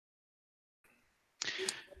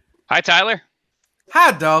Hi, Tyler.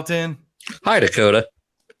 Hi, Dalton. Hi, Dakota.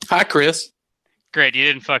 Hi, Chris. Great, you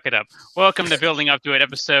didn't fuck it up. Welcome to Building Up to It,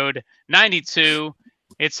 episode 92.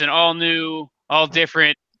 It's an all new, all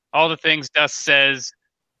different, all the things Dust says,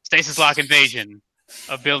 Stasis Lock invasion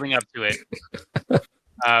of Building Up to It.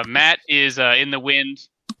 Matt is in the wind.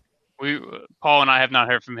 Paul and I have not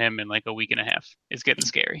heard from him in like a week and a half. It's getting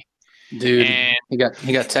scary. Dude, And he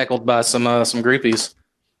got tackled by some groupies.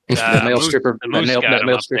 That male stripper. the moose got That him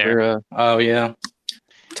male up there. stripper. Oh yeah,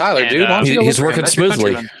 Tyler, And, dude, why don't you go he's look for him? working That's your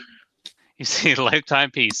smoothly. countryman. You see,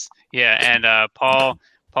 lifetime peace. Yeah, and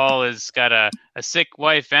Paul has got a sick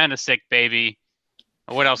wife and a sick baby.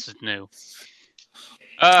 What else is new?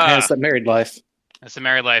 Yeah, it's that married life. That's the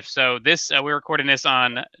married life. So this we're recording this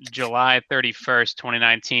on July 31st,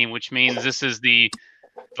 2019, which means this is the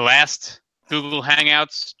last Google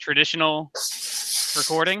Hangouts traditional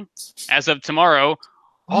recording. As of tomorrow,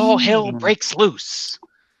 all hell breaks loose.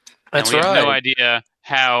 That's and we right. have no idea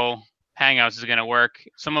how Hangouts is going to work.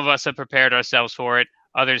 Some of us have prepared ourselves for it.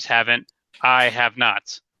 Others haven't. I have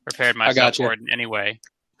not prepared myself for it in any way.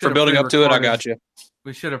 For building up to it, I got you.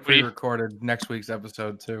 We should have What do you- pre-recorded next week's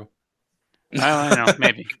episode too. I don't know,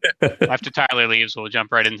 maybe. After Tyler leaves, we'll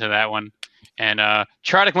jump right into that one and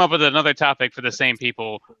try to come up with another topic for the same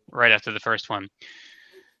people right after the first one.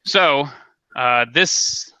 So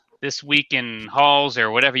this week in hauls,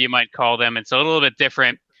 or whatever you might call them, it's a little bit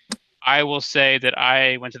different. I will say that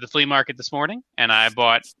I went to the flea market this morning and I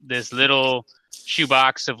bought this little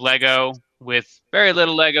shoebox of Lego with very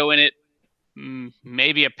little Lego in it,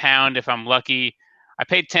 maybe a pound if I'm lucky. I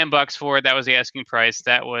paid $10 for it. That was the asking price.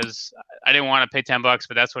 I didn't want to pay $10,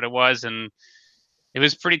 but that's what it was, and it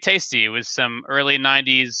was pretty tasty. It was some early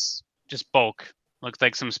 '90s, just bulk. Looked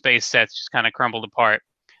like some space sets, just kind of crumbled apart.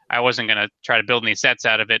 I wasn't gonna try to build any sets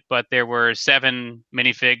out of it, but there were 7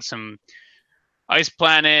 minifigs, some Ice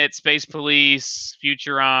Planet, Space Police,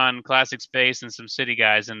 Futuron, Classic Space, and some City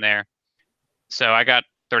Guys in there. So I got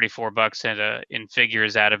 $34 in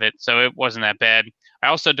figures out of it, so it wasn't that bad. I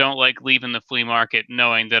also don't like leaving the flea market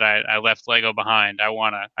knowing that I left Lego behind. I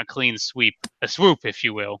want a clean swoop, if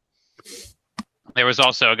you will. There was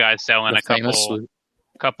also a guy selling The famous swoop.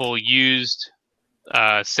 couple used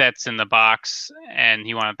sets in the box, and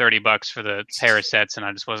he wanted $30 for the pair of sets, and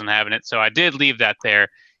I just wasn't having it. So I did leave that there.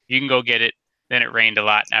 You can go get it. Then it rained a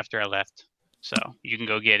lot after I left, so you can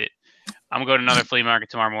go get it. I'm gonna go to another flea market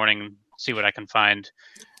tomorrow morning and see what I can find.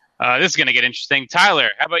 This is gonna get interesting. Tyler,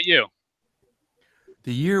 how about you?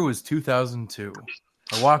 The year was 2002.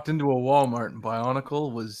 I walked into a Walmart and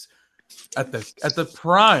Bionicle was at the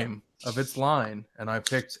prime of its line, and I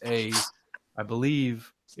picked I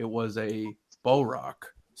believe it was a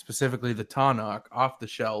Bowrock, specifically the Tanock, off the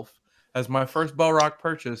shelf as my first Bowrock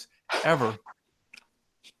purchase ever.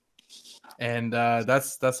 And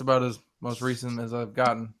that's about as most recent as I've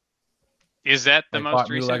gotten. Is that the Like, most bought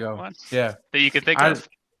new recent Lego. one Yeah, that you could think of?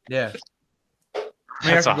 yeah. I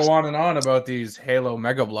That's could awesome. go on and on about these Halo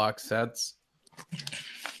Mega Block sets.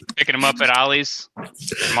 Picking them up at Ollie's,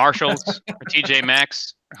 Marshalls, or TJ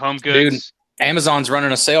Maxx, or Home Goods. Amazon's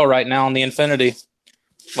running a sale right now on the Infinity,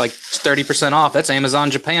 like 30% off. That's Amazon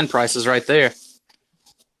Japan prices right there.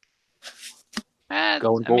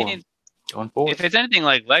 Going forward. If it's anything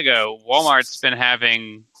like Lego, Walmart's been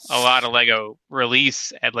having a lot of Lego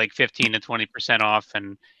release at like 15 to 20% off,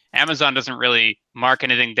 and Amazon doesn't really mark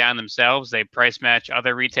anything down themselves. They price match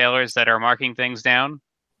other retailers that are marking things down,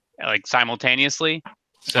 like simultaneously.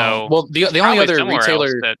 So, well, the only probably other somewhere else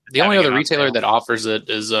retailer, that the only having other it on retailer sale. that offers it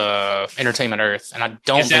is Entertainment Earth, and I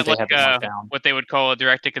don't Is think that they have like it marked down. what they would call a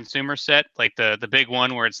direct-to-consumer set, like the big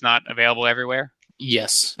one where it's not available everywhere?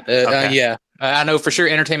 Yes, Okay. yeah, I know for sure.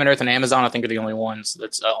 Entertainment Earth and Amazon, I think, are the only ones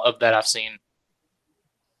that's of that I've seen.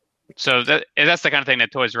 So that's the kind of thing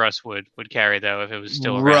that Toys R Us would carry, though, if it was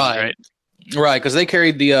still around, right? Right, because they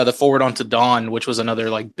carried the Forward Onto Dawn, which was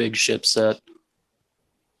another like big ship set.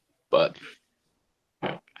 But I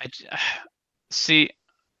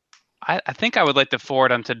think I would like the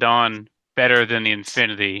Forward Unto Dawn better than the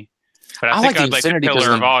Infinity, but I I think like the I'd like the Infinity 'cause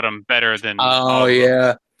Pillar of the- Autumn better than. oh all of them.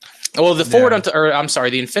 yeah. Well, the Forward Yeah. Onto, or I'm sorry,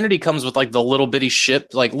 the Infinity comes with like the little bitty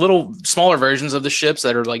ship, like little smaller versions of the ships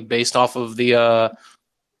that are like based off of the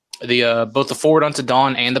both the Forward Unto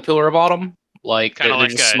Dawn and the Pillar of Autumn. Like Kind of they're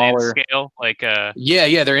like just an smaller. scale, like a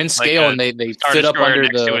Yeah, they're in scale a and they Star fit up Destroyer under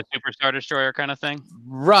next to the a Super Star Destroyer kind of thing.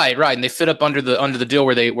 right, and they fit up under the deal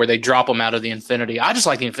where they drop them out of the Infinity. I just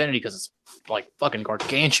like the Infinity because it's like fucking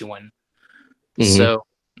gargantuan. Mhm. So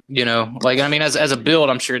you know, like I mean, as a build,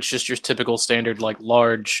 I'm sure it's just your typical standard like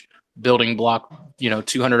large building block,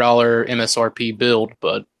 $200 MSRP build,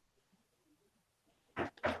 but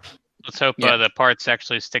Let's hope Yeah. the parts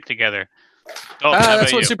actually stick together. Oh, how That's about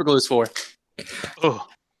what you? super glue is for. Oh,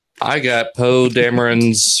 I got Poe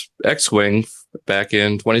Dameron's X-Wing back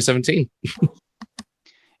in 2017.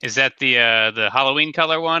 is that the Halloween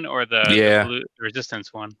color one or the Yeah. blue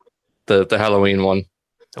Resistance one? The Halloween one.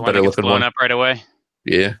 The one that Better gets looking blown one. up right away?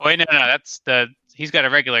 Yeah. Oh, wait, no, that's he's got a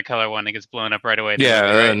regular color one that gets blown up right away. in the Yeah.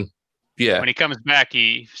 movie, right? And yeah. When he comes back,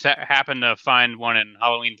 he happened to find one in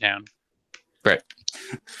Halloween Town.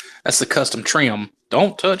 That's the custom trim.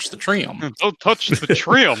 Don't touch the trim. Don't touch the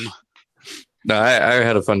trim. No, I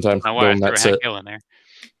had a fun time My wife building threw that a set. Hank Hill in there.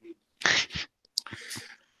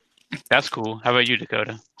 That's cool. How about you,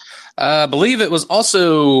 Dakota? I believe it was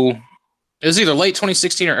either late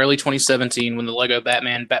 2016 or early 2017 when the Lego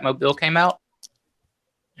Batman Batmobile came out,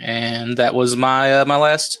 and that was my my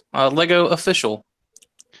last Lego official.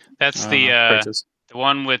 That's purchase. the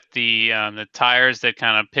one with the tires that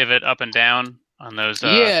kind of pivot up and down on those.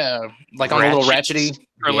 Yeah, like on a little ratchets, ratchety.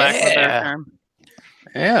 for lack of a better Yeah. term.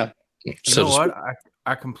 Yeah. You So know to what?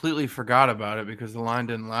 I completely forgot about it because the line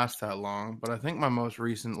didn't last that long. But I think my most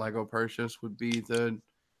recent Lego purchase would be the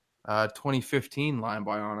 2015 line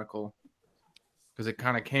Bionicle, because it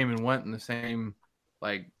kind of came and went in the same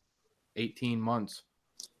 18 months.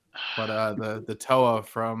 But the Toa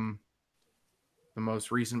from the most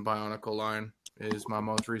recent Bionicle line is my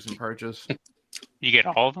most recent purchase. You get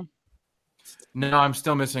all of them? No, I'm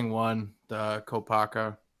still missing one. The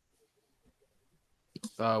Kopaka.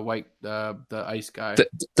 The ice guy. The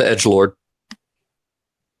Edgelord.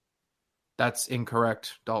 That's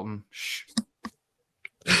incorrect, Dalton. Shh.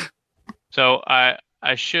 So I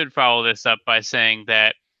should follow this up by saying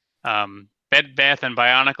that Bed Bath and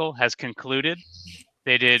Bionicle has concluded.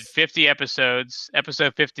 They did 50 episodes.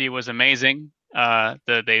 Episode 50 was amazing.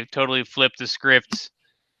 They totally flipped the script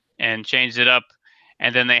and changed it up.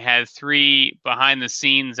 And then they had 3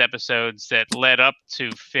 behind-the-scenes episodes that led up to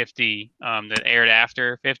 50 that aired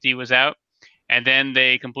after 50 was out. And then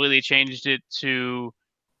they completely changed it to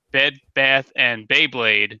Bed, Bath, and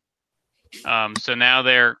Beyblade. So now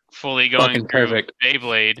they're fully going Fucking through perfect.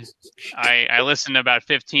 Beyblade. I listened to about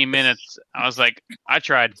 15 minutes. I was like, I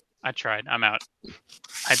tried. I'm out.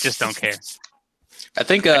 I just don't care. I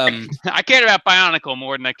think I cared about Bionicle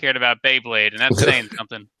more than I cared about Beyblade, and that's saying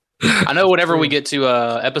something. I know whenever we get to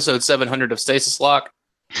episode 700 of Stasis Lock,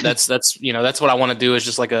 that's what I want to do is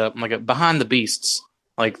just like a Behind the Beasts,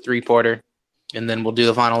 like 3-parter, and then we'll do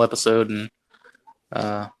the final episode and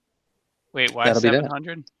Wait, why That'll be that.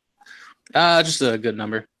 700? just a good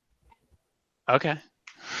number. Okay.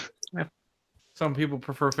 Some people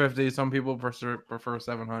prefer 50. Some people prefer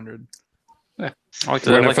 700. I like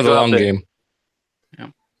We're in it like for to the go out long there. game.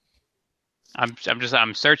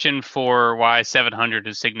 I'm searching for why 700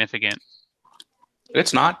 is significant.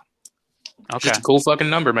 It's not. Okay. Just a cool fucking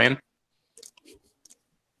number, man.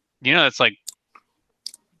 You know that's like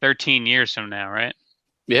 13 years from now, right?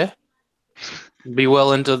 Yeah. Be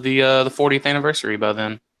well into the 40th anniversary by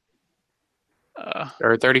then,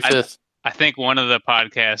 or 35th. I think one of the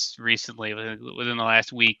podcasts recently, within the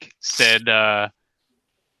last week, said,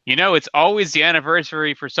 it's always the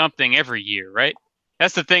anniversary for something every year, right?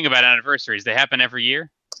 That's the thing about anniversaries. They happen every year.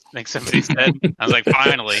 I think somebody said. I was like,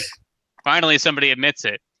 finally somebody admits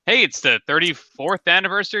it. Hey, it's the 34th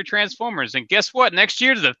anniversary of Transformers. And guess what? Next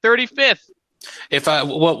year to the 35th. If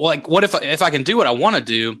I can do what I want to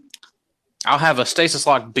do, I'll have a Stasis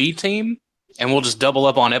Lock B team, and we'll just double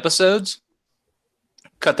up on episodes.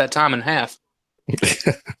 Cut that time in half.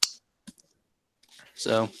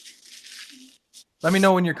 So Let me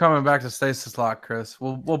know when you're coming back to Stasis Lock, Chris.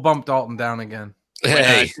 We'll bump Dalton down again.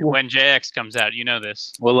 Hey, When JX comes out, you know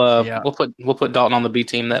this. we'll Yeah. we'll put Dalton on the B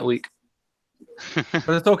team that week. But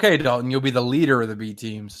it's okay, Dalton. You'll be the leader of the B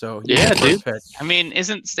team. So you Yeah, get first dude. pick. I mean,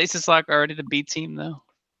 isn't Stasis Lock already the B team, though?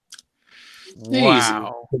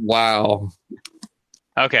 Wow. wow.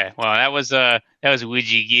 Okay, well, that was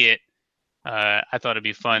Would You Get? I thought it'd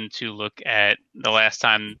be fun to look at the last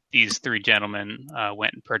time these 3 gentlemen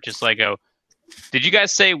went and purchased Lego. Did you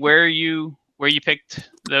guys say where you picked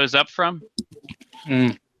those up from?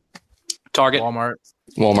 Target. Walmart.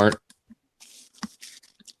 Walmart.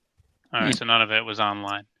 All right, so none of it was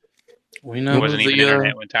online. We It know wasn't even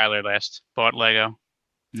internet when Tyler last bought Lego.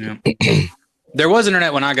 Yeah. There was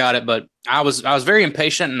internet when I got it, but I was very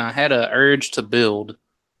impatient and I had an urge to build.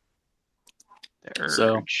 The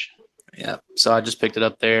So- urge. Yeah, so I just picked it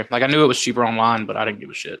up there. Like I knew it was cheaper online, but I didn't give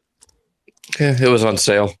a shit. Yeah, it was on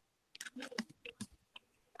sale.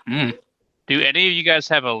 Mm. Do any of you guys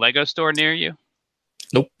have a Lego store near you?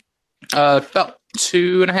 About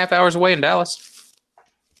 2.5 hours away in Dallas.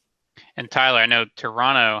 And Tyler, I know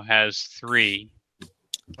Toronto has 3.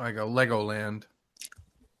 Like a Legoland.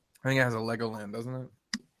 I think it has a Legoland, doesn't it?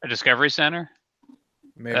 A Discovery Center?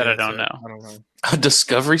 Maybe That I that's don't it. know. I don't know. A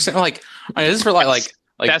Discovery Center? Like, I mean, this is for like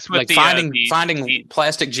That's what the, finding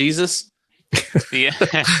plastic Jesus.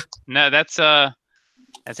 No, that's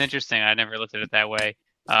interesting. I never looked at it that way.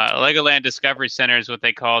 Legoland Discovery Center is what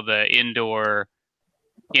they call the indoor,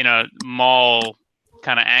 mall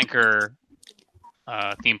kind of anchor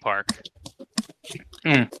theme park.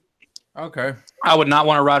 Okay. I would not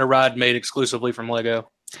want to ride a ride made exclusively from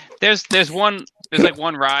Lego. There's like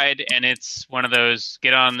one ride, and it's one of those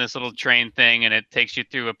get on this little train thing, and it takes you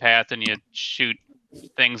through a path, and you shoot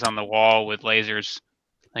things on the wall with lasers,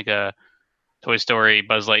 like a Toy Story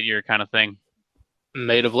Buzz Lightyear kind of thing.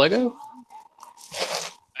 Made of Lego?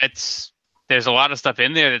 There's a lot of stuff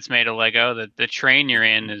in there that's made of Lego. The train you're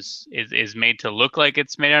in is made to look like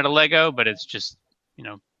it's made out of Lego, but it's just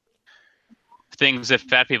things that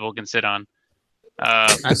fat people can sit on.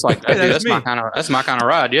 That's like that's my kind of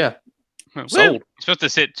ride. Yeah, sold. You're supposed to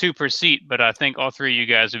sit 2 per seat, but I think all 3 of you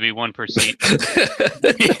guys would be 1 per seat.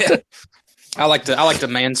 Yeah. I like to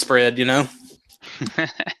man spread.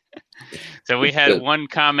 So we had one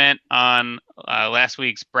comment on last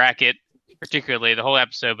week's bracket, particularly the whole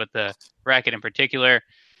episode, but the bracket in particular.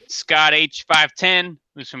 Scott H510,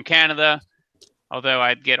 who's from Canada, although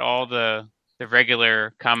I'd get all the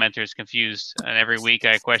regular commenters confused, and every week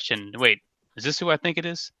I question, wait, is this who I think it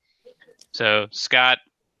is? So Scott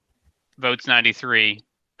votes 93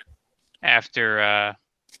 after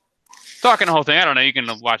talking the whole thing. I don't know. You can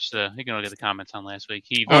look at the comments on last week.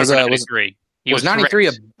 He voted 93. Was 93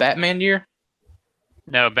 a Batman year?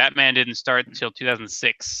 No, Batman didn't start until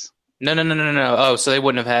 2006. No. Oh, so they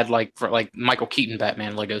wouldn't have had like Michael Keaton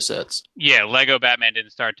Batman Lego sets. Yeah, Lego Batman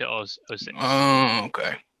didn't start till 06. Oh,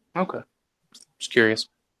 okay. Just curious.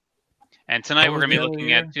 And tonight we're going to be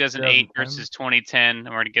looking at 2008 versus 2010, and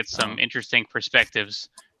we're going to get some interesting perspectives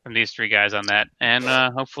from these 3 guys on that. And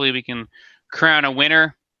hopefully we can crown a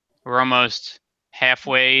winner. We're almost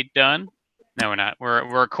halfway done. No, we're not.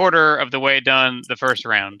 We're a quarter of the way done the first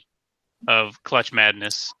round of Clutch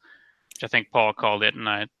Madness, which I think Paul called it, and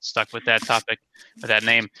I stuck with that topic, with that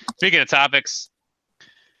name. Speaking of topics,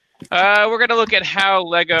 we're going to look at how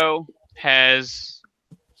Lego has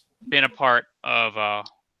been a part of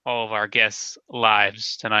all of our guests'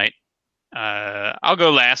 lives tonight. I'll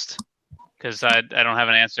go last because I don't have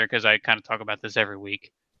an answer because I kind of talk about this every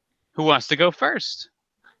week. Who wants to go first?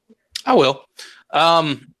 I will.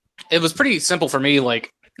 It was pretty simple for me.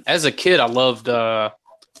 Like as a kid, I loved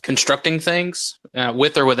constructing things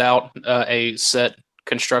with or without a set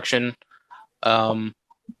construction kind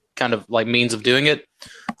of like means of doing it.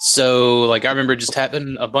 So like I remember just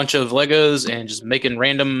having a bunch of Legos and just making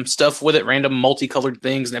random stuff with it, random multicolored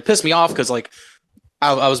things, and it pissed me off because like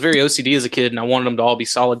I was very OCD as a kid and I wanted them to all be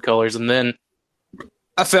solid colors. And then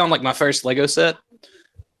I found like my first Lego set,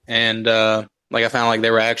 and like I found like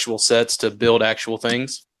there were actual sets to build actual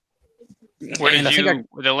things. Where did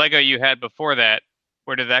the Lego you had before that?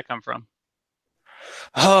 Where did that come from?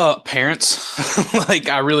 Parents. Like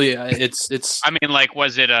I really, it's. I mean, like,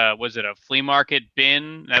 was it a flea market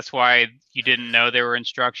bin? That's why you didn't know there were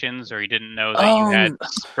instructions, or you didn't know that you had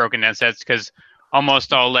broken down sets, because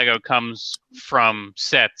almost all Lego comes from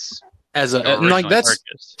sets. As a like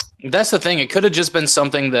that's the thing. It could have just been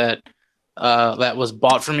something that that was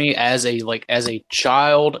bought for me as a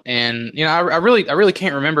child, and I really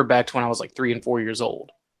can't remember back to when I was like 3 and 4 years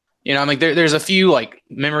old. I mean, there's a few like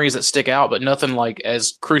memories that stick out, but nothing like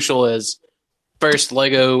as crucial as first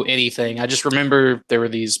Lego anything. I just remember there were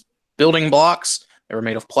these building blocks that were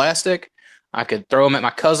made of plastic. I could throw them at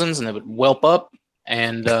my cousins and they would whelp up,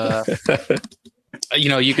 and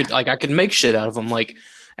you could I could make shit out of them, like.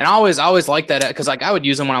 And I always liked that because like I would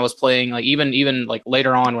use them when I was playing, like even like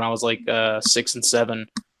later on when I was like 6 and 7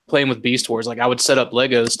 playing with Beast Wars. Like I would set up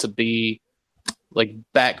Legos to be like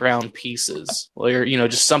background pieces, or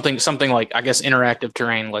just something like, I guess, interactive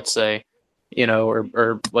terrain, let's say,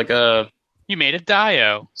 or like a. You made a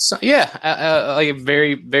Dio. So, yeah, like a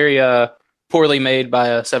very very poorly made by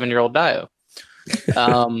a 7-year-old Dio,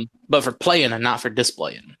 but for playing and not for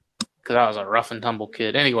displaying, because I was a rough and tumble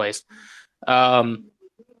kid. Anyways.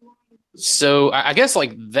 So I guess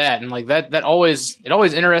like that, and like that always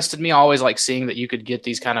interested me. I always like seeing that you could get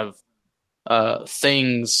these kind of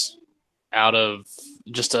things out of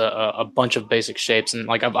just a bunch of basic shapes, and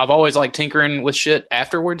like I've always liked tinkering with shit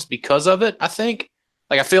afterwards because of it. I think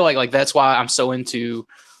like I feel like that's why I'm so into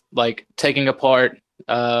like taking apart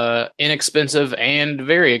inexpensive and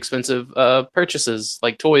very expensive purchases,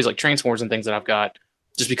 like toys, like Transformers and things that I've got,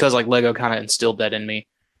 just because like Lego kind of instilled that in me,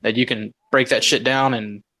 that you can break that shit down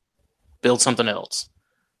and build something else.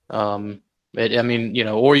 I mean, you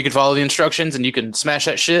know, or you can follow the instructions and you can smash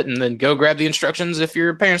that shit and then go grab the instructions if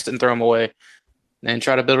your parents didn't throw them away and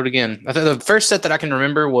try to build it again. I think the first set that I can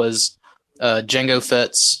remember was Jango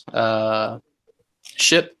Fett's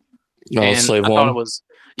ship. No, Slave One.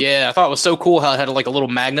 I thought it was so cool how it had like a little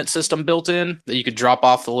magnet system built in that you could drop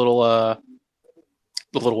off the little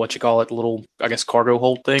what you call it, the little, I guess, cargo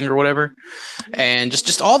hold thing or whatever, and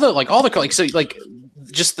just all the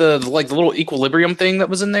just the little equilibrium thing that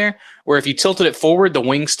was in there, where if you tilted it forward, the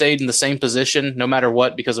wing stayed in the same position no matter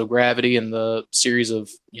what because of gravity and the series of,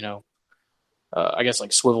 you know, I guess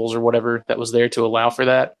like swivels or whatever that was there to allow for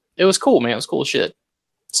that. It was cool, man. It was cool as shit.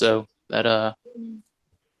 So that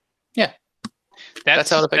yeah.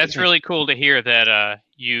 That's really cool to hear that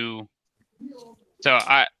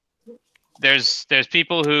there's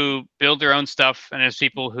people who build their own stuff and there's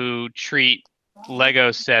people who treat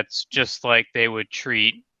Lego sets just like they would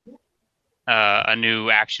treat a new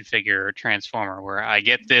action figure or transformer, where I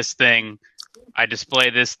get this thing, I display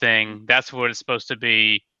this thing, that's what it's supposed to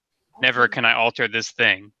be, never can I alter this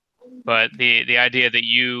thing. But the idea that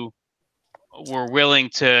you were willing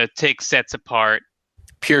to take sets apart,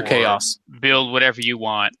 pure chaos, build whatever you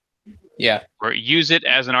want, or use it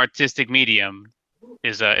as an artistic medium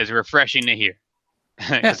is refreshing to hear.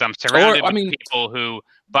 Because I'm surrounded by people who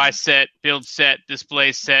buy set, build set,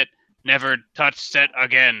 display set, never touch set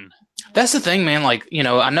again. That's the thing, man. Like, you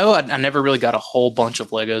know I never really got a whole bunch of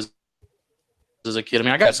Legos as a kid. I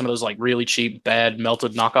mean, I got some of those like really cheap, bad,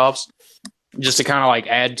 melted knockoffs just to kind of like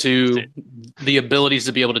add to the abilities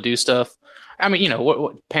to be able to do stuff. I mean, you know,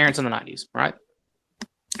 what parents in the 90s, right?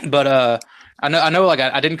 But I know like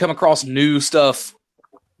I didn't come across new stuff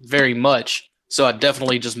very much. So I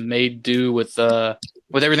definitely just made do with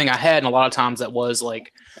everything I had, and a lot of times that was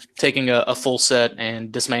like taking a full set and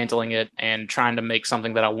dismantling it and trying to make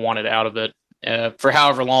something that I wanted out of it for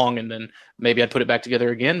however long, and then maybe I'd put it back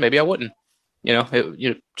together again, maybe I wouldn't. You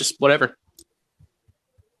know, just whatever.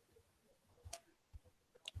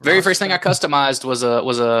 Very first thing I customized was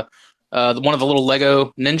one of the little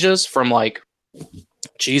Lego ninjas from like,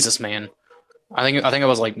 Jesus, man, I think I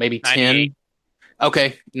was like maybe 10.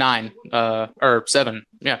 Okay, 9 or 7.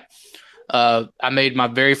 Yeah. I made my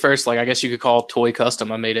very first, like, I guess you could call toy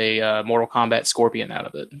custom. I made a Mortal Kombat Scorpion out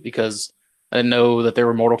of it because I didn't know that there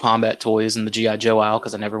were Mortal Kombat toys in the G.I. Joe aisle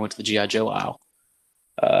because I never went to the G.I. Joe aisle.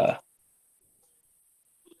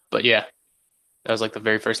 But yeah, that was like the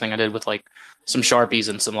very first thing I did with like some Sharpies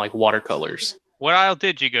and some like watercolors. What aisle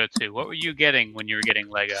did you go to? What were you getting when you were getting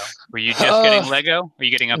Lego? Were you just getting Lego? Or were you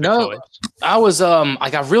getting other toys? I was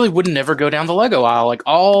like, I really would never go down the Lego aisle. Like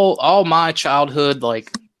all my childhood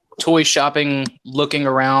like toy shopping, looking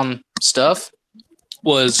around stuff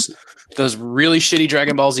was those really shitty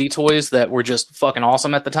Dragon Ball Z toys that were just fucking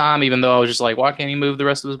awesome at the time, even though I was just like, why can't he move the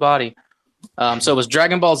rest of his body? So it was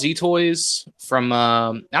Dragon Ball Z toys from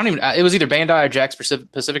it was either Bandai or Jakks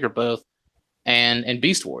Pacific or both. And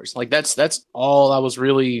Beast Wars. Like that's all I was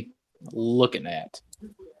really looking at.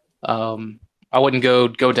 I wouldn't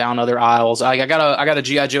go down other aisles. I got a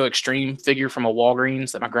G.I. Joe Extreme figure from a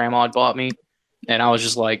Walgreens that my grandma had bought me, and I was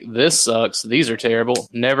just like, this sucks. These are terrible.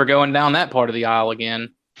 Never going down that part of the aisle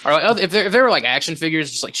again. Or like, if there were like action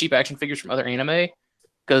figures, just like cheap action figures from other anime,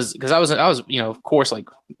 because I was you know, of course, like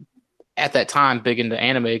at that time big into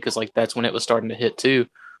anime because like that's when it was starting to hit too.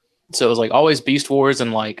 So it was like always Beast Wars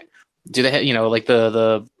and like. Do they have, you know, like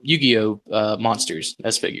the Yu-Gi-Oh monsters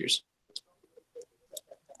as figures?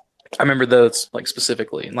 I remember those like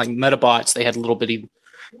specifically. And like Metabots, they had little bitty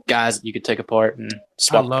guys that you could take apart and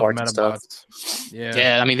swap parts and stuff.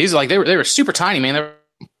 Yeah. I mean, these are like they were super tiny, man.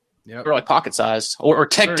 They were like pocket sized. Or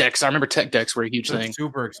Tech Decks. I remember Tech Decks were a huge thing.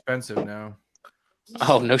 Super expensive now.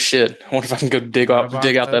 Oh no shit! I wonder if I can go dig out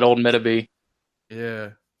that old Metabee. Yeah.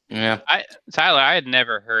 Yeah, Tyler, I had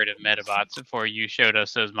never heard of Metabots before you showed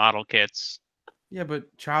us those model kits. Yeah,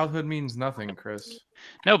 but childhood means nothing, Chris.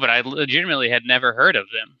 No, but I legitimately had never heard of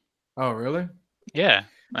them. Oh, really? Yeah.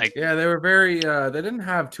 Yeah, they were very they didn't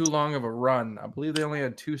have too long of a run. I believe they only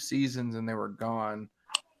had 2 seasons and they were gone.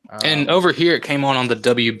 And over here it came on the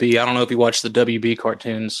WB. I don't know if you watched the WB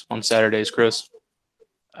cartoons on Saturdays, Chris.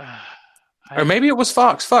 Or maybe it was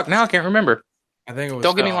Fox. Fuck, now I can't remember. I think it was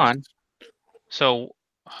Don't get me lying. So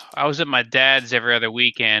I was at my dad's every other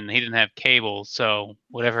weekend. He didn't have cable, so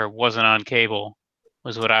whatever wasn't on cable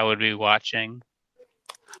was what I would be watching.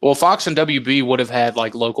 Well, Fox and WB would have had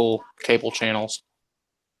like local cable channels.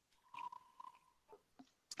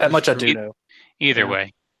 That much I do know. Either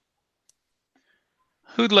way.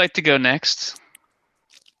 Who'd like to go next?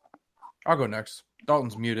 I'll go next.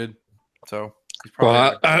 Dalton's muted, so he's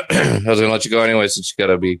probably. Well, I was going to let you go anyway since you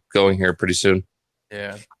got to be going here pretty soon.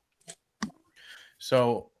 Yeah.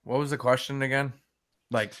 So, what was the question again?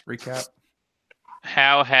 Like, recap?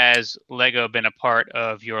 How has Lego been a part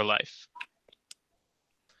of your life?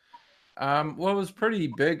 Well, it was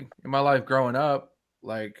pretty big in my life growing up.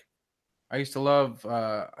 Like, I used to love,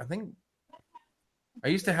 I think I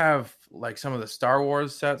used to have like some of the Star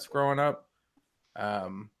Wars sets growing up.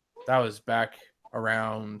 That was back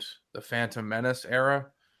around the Phantom Menace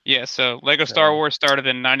era. Yeah, so Lego Star Wars started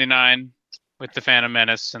in '99 with the Phantom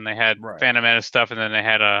Menace, and they had Phantom Menace stuff, and then they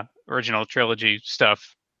had original trilogy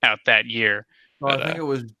stuff out that year. Well, I think it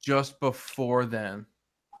was just before then,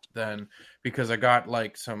 because I got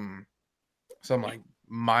like some like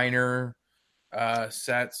minor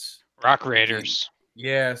sets, Rock Raiders,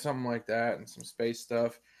 yeah, something like that, and some space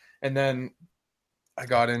stuff, and then I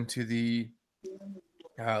got into the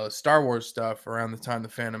Star Wars stuff around the time the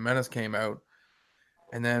Phantom Menace came out,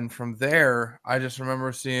 and then from there, I just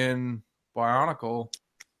remember seeing Bionicle.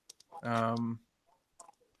 I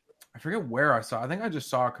forget where I saw. I think I just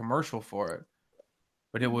saw a commercial for it,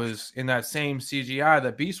 but it was in that same CGI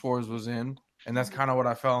that Beast Wars was in, and that's kind of what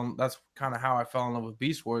I fell. That's kind of how I fell in love with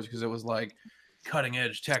Beast Wars, because it was like cutting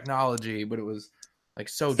edge technology, but it was like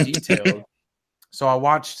so detailed. So I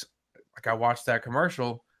watched that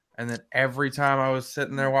commercial, and then every time I was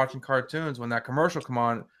sitting there watching cartoons, when that commercial come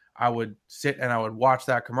on, I would sit and I would watch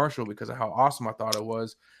that commercial because of how awesome I thought it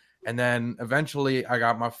was. And then eventually I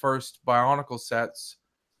got my first Bionicle sets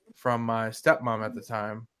from my stepmom at the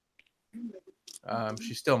time.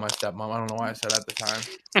 She's still my stepmom. I don't know why I said at the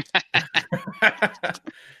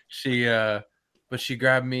time. But she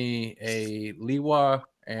grabbed me a Liwa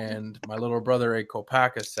and my little brother a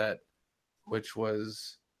Kopaka set, which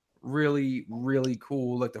was really, really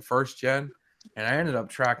cool, like the first gen. And I ended up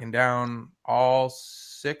tracking down all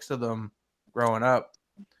 6 of them growing up,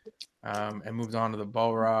 and moved on to the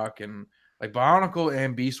Balrog. And like Bionicle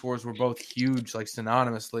and Beast Wars were both huge, like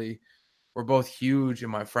synonymously, were both huge in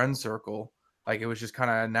my friend circle. Like it was just kind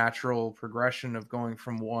of a natural progression of going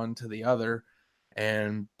from one to the other.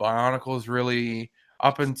 And Bionicle's really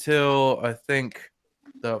up until I think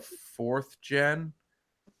the 4th gen.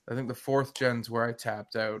 I think the 4th gen's where I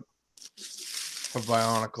tapped out of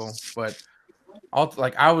Bionicle. But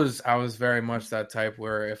I was very much that type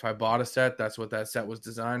where if I bought a set, that's what that set was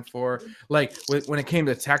designed for. Like when it came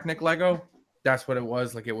to Technic Lego, that's what it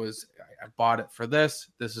was. Like it was, I bought it for this.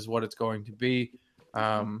 This is what it's going to be.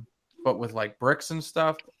 But with like bricks and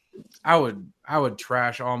stuff, I would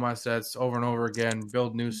trash all my sets over and over again,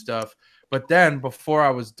 build new stuff. But then before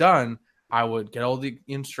I was done, I would get all the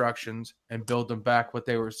instructions and build them back what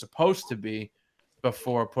they were supposed to be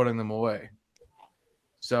before putting them away.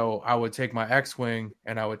 So I would take my X-Wing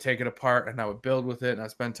and I would take it apart and I would build with it and I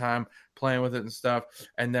spend time playing with it and stuff.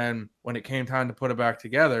 And then when it came time to put it back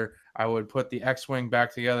together, I would put the X-Wing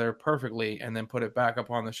back together perfectly and then put it back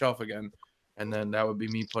up on the shelf again. And then that would be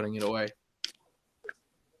me putting it away.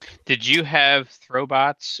 Did you have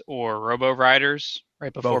Throwbots or Robo Riders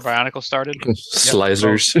right before Both. Bionicle started?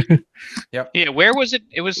 Slicers. Yep. Yeah, where was it?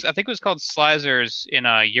 I think it was called Slicers in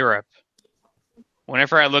Europe.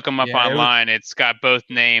 Whenever I look them up online, it's got both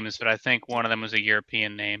names, but I think one of them was a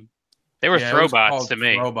European name. They were Throwbots to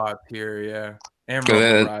me. Throwbots here, yeah. And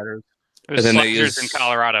Robo Riders. It was Slicers in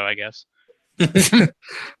Colorado, I guess.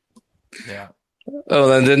 Yeah. Oh,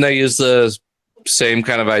 then didn't they use the same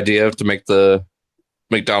kind of idea to make the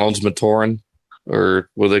McDonald's Matoran? Or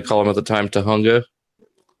what do they call them at the time? Tahunga?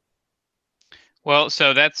 Well,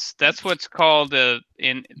 so that's what's called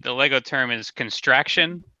in the Lego term is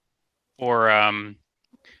construction, or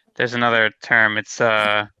there's another term. It's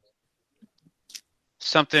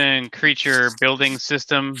something creature building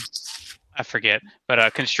system. I forget,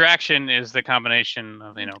 but construction is the combination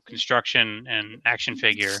of construction and action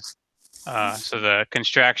figure. So the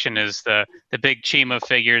construction is the big Chima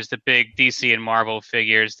figures, the big DC and Marvel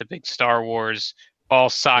figures, the big Star Wars ball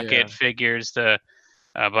socket figures, the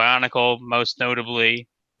Bionicle most notably.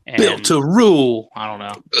 And Built to rule. I don't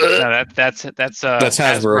know. No, that's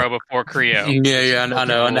Hasbro before Creo. Yeah, I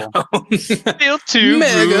know. Built to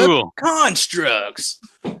Mega rule. Constructs.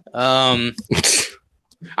 I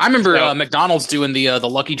remember McDonald's doing the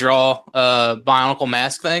Lucky Draw Bionicle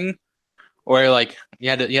mask thing, where like you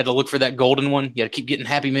had to look for that golden one. You had to keep getting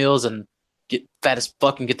Happy Meals and get fat as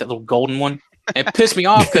fuck and get that little golden one. And it pissed me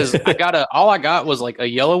off because all I got was like a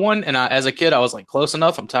yellow one, and as a kid I was like, close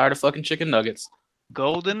enough. I'm tired of fucking chicken nuggets.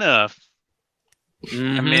 Gold enough.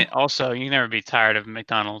 Mm-hmm. I mean, also you never be tired of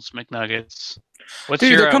McDonald's McNuggets. What's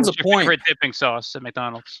Dude, your, there comes what's a your point. favorite dipping sauce at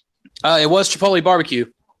McDonald's? It was Chipotle barbecue.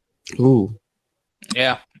 Ooh.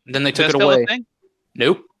 Yeah. Then they Is took that it still a away. thing?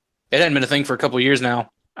 Nope. It hadn't been a thing for a couple of years now.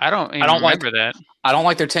 I don't even don't like- remember that. I don't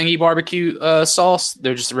like their tangy barbecue sauce.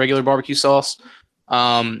 They're just a regular barbecue sauce.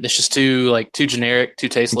 It's just too generic, too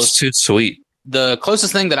tasteless. It's too sweet. The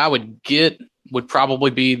closest thing that I would get would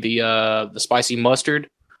probably be the spicy mustard,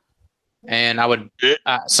 and I would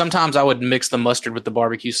sometimes I would mix the mustard with the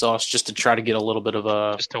barbecue sauce just to try to get a little bit of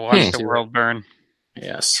a Just to watch the world burn.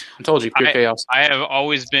 yes. I told you, pure chaos. I have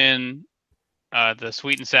always been the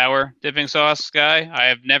sweet and sour dipping sauce guy. I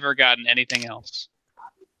have never gotten anything else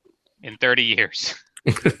in 30 years.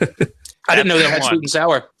 I didn't know they had one. sweet and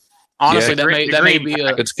sour. Honestly, Yeah. that may be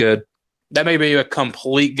It's good. a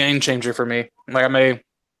complete game changer for me. Like I may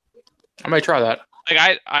try that.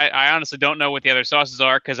 Like I honestly don't know what the other sauces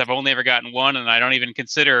are because I've only ever gotten one, and I don't even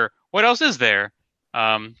consider what else is there.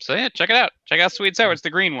 So yeah, check it out. Check out sweet and sour. It's the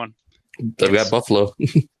green one. They've got buffalo.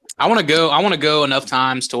 I want to go enough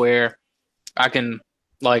times to where I can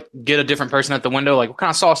like get a different person at the window. Like, what kind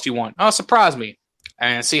of sauce do you want? Oh, surprise me,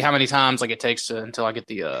 and see how many times like it takes until I get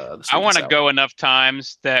the I want to go enough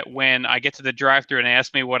times that when I get to the drive-thru and they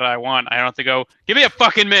ask me what I want, I don't have to go, give me a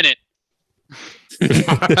fucking minute.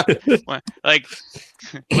 Like,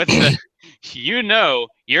 what's the?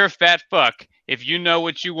 You're a fat fuck if you know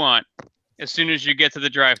what you want as soon as you get to the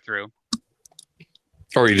drive-thru.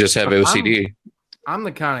 Or you just have OCD. I'm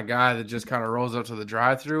the kind of guy that just kind of rolls up to the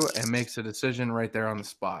drive-thru and makes a decision right there on the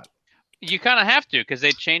spot. You kind of have to because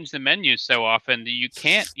they change the menu so often that you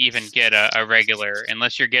can't even get a regular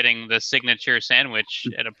unless you're getting the signature sandwich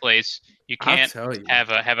at a place. You can't tell you. have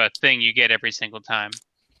a thing you get every single time.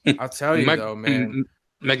 I'll tell you though, man.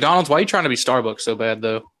 McDonald's, why are you trying to be Starbucks so bad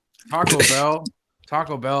though?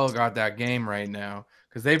 Taco Bell got that game right now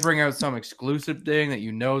because they bring out some exclusive thing that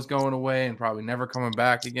you know is going away and probably never coming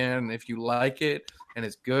back again. If you like it and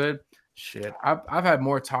it's good, shit. I've had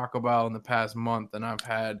more Taco Bell in the past month than I've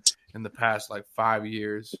had in the past like 5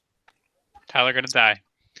 years. Tyler gonna die.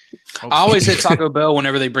 I always hit Taco Bell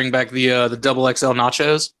whenever they bring back the double XL nachos,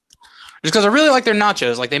 just because I really like their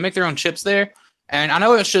nachos. Like they make their own chips there, and I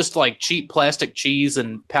know it's just like cheap plastic cheese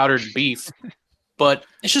and powdered beef, but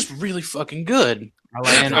it's just really fucking good.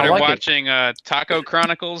 I started watching Taco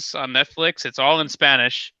Chronicles on Netflix. It's all in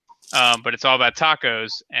Spanish, but it's all about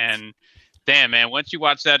tacos. And damn, man, once you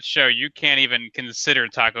watch that show, you can't even consider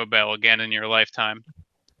Taco Bell again in your lifetime.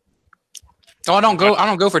 Oh, I don't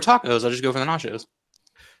go for tacos. I just go for the nachos.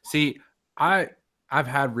 See, I've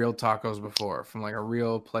had real tacos before from like a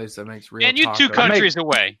real place that makes real. And you tacos. 2 countries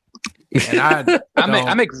away. And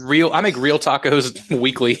I make real tacos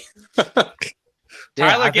weekly.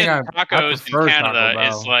 Tyler getting I tacos in prefer Canada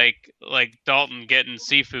Taco is Bell. like Dalton getting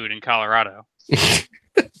seafood in Colorado.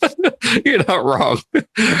 You're not wrong.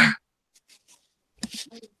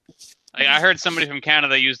 Like, I heard somebody from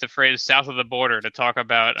Canada use the phrase "south of the border" to talk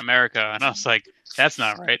about America, and I was like, "That's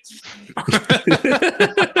not right.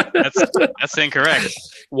 That's incorrect."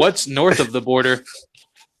 What's north of the border?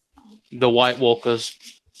 The White Wolkas.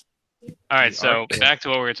 All right, so back to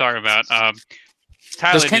what we were talking about. Tyler,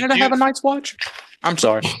 Does Canada have a Night's Watch? I'm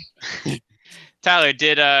sorry. Tyler,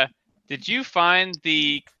 did you find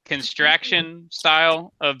the construction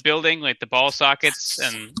style of building, like the ball sockets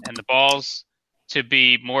and the balls, to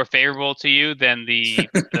be more favorable to you than the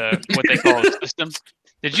what they call a system?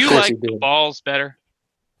 Did you like the balls better?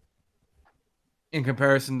 In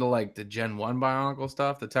comparison to like the Gen 1 Bionicle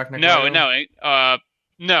stuff, the technical.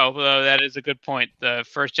 No, that is a good point. The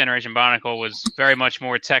first generation Bionicle was very much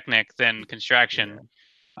more Technic than Construction.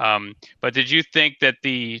 But did you think that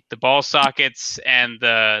the ball sockets and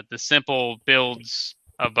the simple builds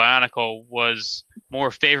of Bionicle was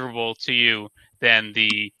more favorable to you than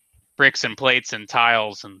the bricks and plates and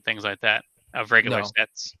tiles and things like that of regular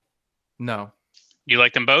sets? No. You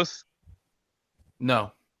like them both?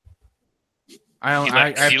 No. I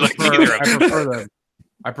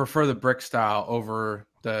prefer the brick style over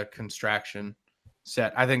the construction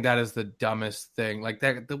set. I think that is the dumbest thing. Like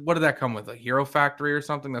that, what did that come with? A Hero Factory or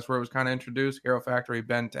something? That's where it was kind of introduced. Hero Factory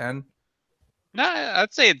Ben 10. No,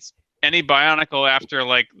 I'd say it's any Bionicle after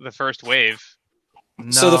like the first wave.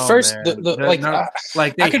 No, so the first, man.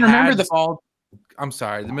 I can remember the ball. I'm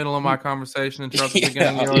sorry, the middle of my conversation interrupted the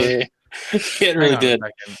beginning of yours. It really did.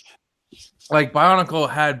 Like Bionicle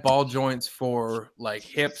had ball joints for like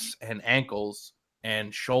hips and ankles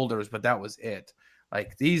and shoulders, but that was it.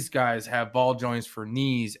 Like these guys have ball joints for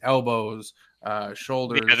knees, elbows,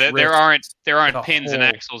 shoulders. Yeah, there aren't pins and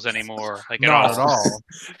axles anymore. Like not at all.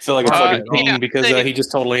 I feel like a fucking king because he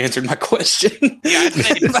just totally answered my question. Yeah, I'd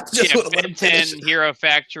say Ben 10, Hero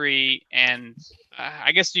Factory, and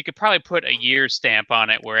I guess you could probably put a year stamp on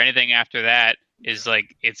it. Where anything after that is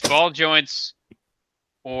like it's ball joints,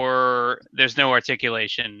 or there's no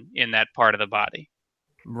articulation in that part of the body.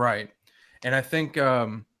 Right. And I think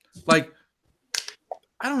like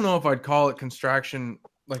I don't know if I'd call it construction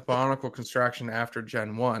like Bionicle construction after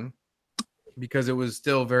Gen 1 because it was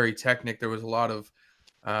still very technic. There was a lot of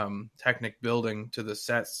technic building to the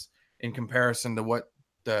sets in comparison to what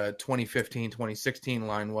the 2015 2016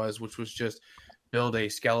 line was, which was just build a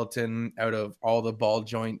skeleton out of all the ball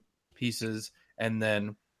joint pieces and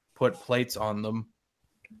then put plates on them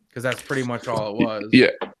because that's pretty much all it was. Yeah,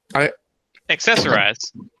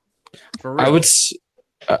 Accessorize. For real.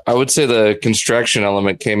 I would say the construction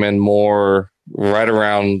element came in more right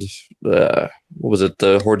around the what was it,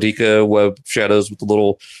 the Hordika web shadows with the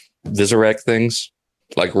little Vizirek things.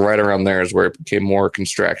 Like right around there is where it became more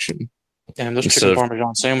construction. Damn, those Instead chicken of-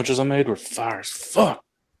 parmesan sandwiches I made were fire as fuck.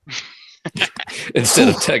 Instead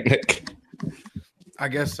of Technic. I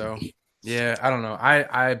guess so. Yeah, I don't know.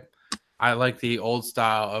 I like the old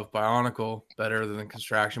style of Bionicle better than the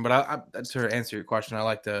construction, but I to answer your question, I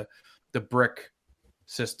like the brick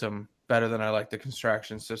system better than I like the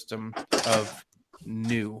construction system of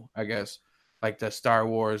new, I guess. Like the Star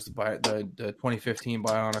Wars, the 2015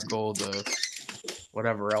 Bionicle, the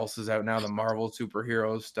whatever else is out now, the Marvel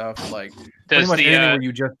superhero stuff, like pretty Does much anything the where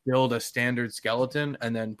you just build a standard skeleton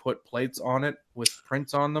and then put plates on it with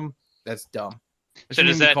prints on them, that's dumb. It So shouldn't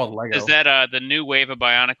does even be that- called Lego. Is that the new wave of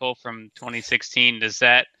Bionicle from 2016?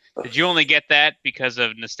 Did you only get that because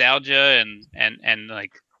of nostalgia and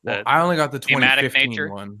like Well, the I only got the thematic 2015 nature?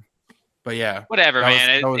 one, but yeah, whatever, that was-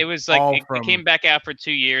 man? that was It was like all it from- came back out for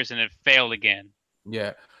 2 years and it failed again.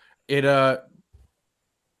 yeah, it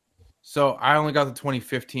So I only got the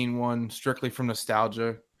 2015 one strictly from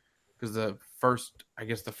nostalgia because the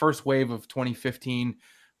first wave of 2015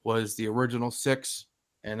 was the original 6,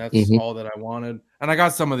 and that's Mhm. all that I wanted. And I got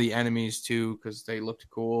some of the enemies too because they looked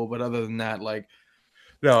cool. But other than that, like,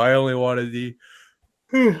 no, I only wanted the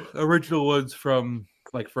original ones from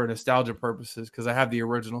like for nostalgia purposes because I have the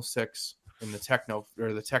original 6 in the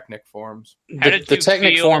Technic forms. How did The you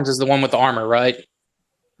Technic feel- Forms is the one with the armor, right?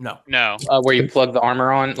 No, No, Where you plug the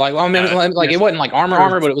armor on. Like, well, I mean, like yes. it wasn't like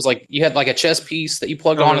armor, but it was like you had like a chest piece that you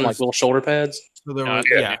plugged No, on it and like was- little shoulder pads. so there No, was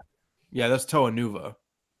yeah. yeah, that's Toa Nuva.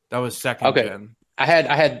 That was second Okay. gen. I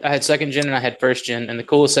had second gen and I had first gen, and the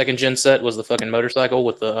coolest second gen set was the fucking motorcycle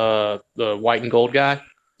with the white and gold guy.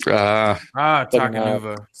 Ah, Taka Fucking,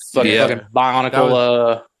 Nuva. Fucking, Yeah. fucking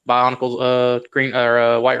Bionicle green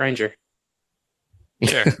or White Ranger.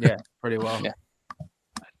 sure. Yeah, pretty well. Yeah.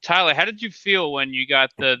 Tyler, how did you feel when you got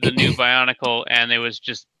the new Bionicle and it was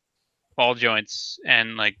just ball joints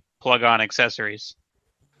and like plug-on accessories?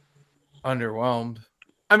 Underwhelmed.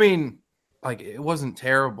 I mean, like it wasn't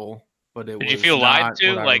terrible, but it was. Did you feel lied not to?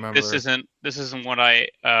 what I Like remember. this isn't what I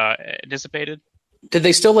anticipated. Did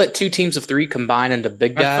they still let 2 teams of 3 combine into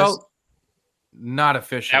big I guys? felt not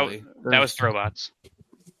officially. That was Throwbots.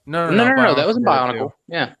 No, No, that was in did it Bionicle. too.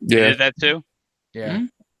 Yeah, They yeah. did that too. Yeah, Mhm.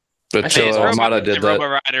 But I think it's Armada Robo- did the that.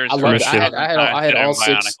 Robo Riders. I were loved it. I had- I had better all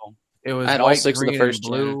than 6. Bionicle. it was I had all white, 6 of the green, first and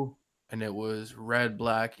blue, and it was red,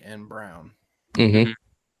 black, and brown. Mhm.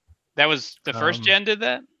 That was the first gen did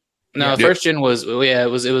that, No, Yeah. the first gen was you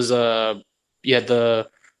had the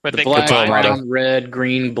but the they black, Toa Armada. brown, red,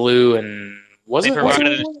 green, blue, and was they it? Was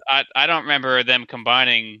provided. it? I don't remember them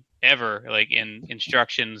combining ever, like in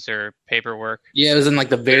instructions or paperwork. Yeah, it was in like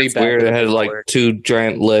the very It's back. weird. of It the had like paperwork. 2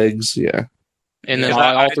 giant legs. Yeah. And then Yeah,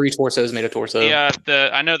 all I- 3 torsos made a torso.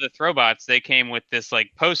 I know the Throwbots. They came with this like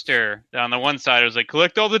poster. On the one side, it was like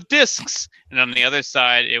collect all the discs, and on the other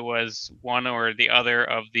side, it was one or the other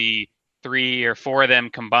of the 3 or 4 of them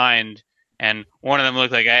combined, and one of them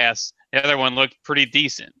looked like ass. The other one looked pretty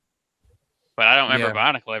decent. But I don't remember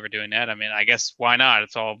Bionicle ever doing that. I mean, I guess why not?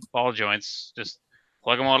 It's all ball joints. Just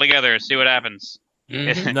plug them all together, see what happens.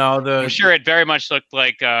 Mhm. No, the I'm sure it very much looked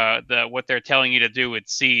like what they're telling you to do with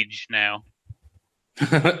Siege now.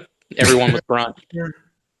 Everyone was grunt.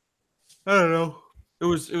 I don't know. It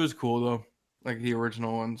was cool though, like the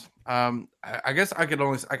original ones. I guess I could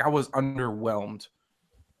only like I was underwhelmed.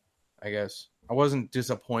 I guess I wasn't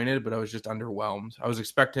disappointed, but I was just underwhelmed. I was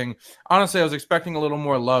expecting a little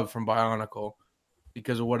more love from Bionicle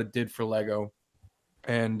because of what it did for Lego,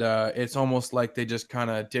 and it's almost like they just kind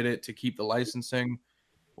of did it to keep the licensing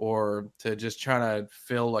or to just trying to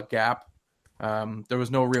fill a gap. There was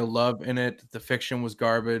no real love in it. The fiction was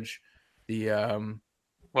garbage. The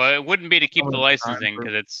Well, it wouldn't be to keep Some the of the time licensing for-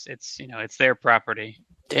 because it's it's their property.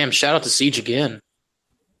 Damn! Shout out to Siege again.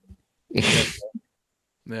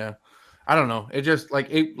 Yeah, I don't know. It just like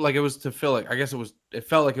it was to fill it. I guess it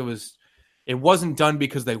felt like it was. It wasn't done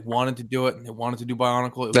because they wanted to do it and they wanted to do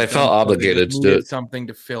Bionicle. It was They done felt because obligated just to do needed it. something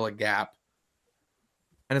to fill a gap.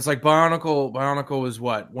 And it's like Bionicle was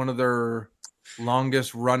what one of their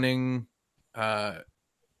longest running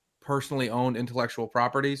personally owned intellectual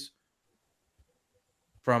properties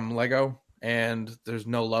from Lego, and there's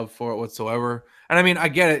no love for it whatsoever. And I mean, I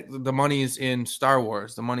get it. The money's in Star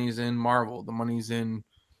Wars. The money's in Marvel. The money's in,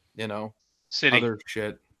 City. other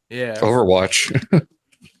shit. Yeah. Overwatch.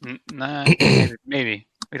 Nah, maybe.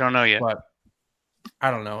 We don't know yet. But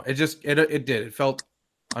I don't know. It just it did. It felt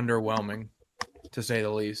underwhelming, to say the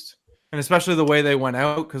least. And especially the way they went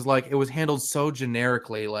out, because like it was handled so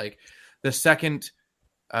generically. Like the second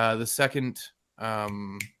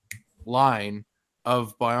line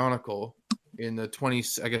of Bionicle in the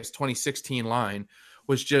 2016 line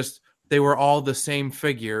was just they were all the same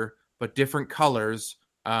figure but different colors,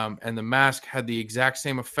 and the mask had the exact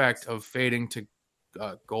same effect of fading to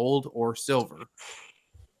gold or silver.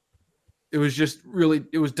 It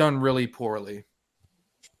was done really poorly,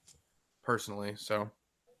 personally. So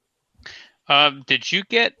did you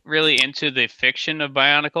get really into the fiction of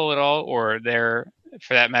Bionicle at all, or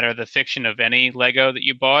for that matter, the fiction of any Lego that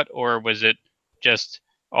you bought, or was it just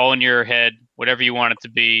all in your head, whatever you want it to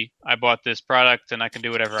be? I bought this product and I can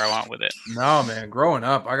do whatever I want with it. No, man. Growing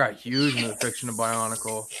up, I got huge into the fiction of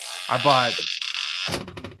Bionicle. I bought.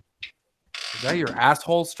 Is that your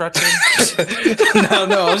asshole stretching?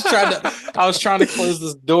 No. I was trying to close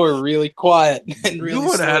this door really quiet. And really you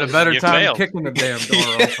would have had a better time failed. kicking the damn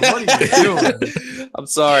door open. What are you doing? I'm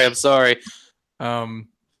sorry.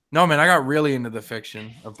 No, man, I got really into the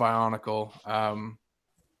fiction of Bionicle.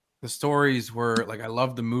 The stories were like, I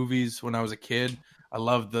loved the movies when I was a kid. I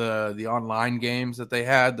loved the online games that they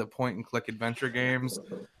had, the point and click adventure games.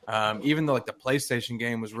 Even though like the PlayStation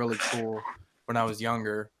game was really cool when I was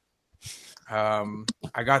younger.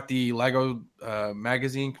 I got the Lego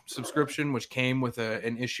magazine subscription, which came with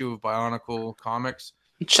an issue of Bionicle comics.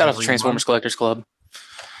 Shout out to Transformers Collectors Club.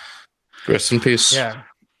 Rest in peace. Yeah,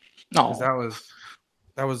 No,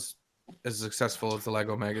 that was as successful as the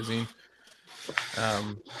Lego magazine.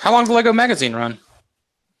 how long did the Lego magazine run?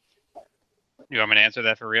 You want me to answer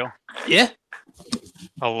that for real? Yeah.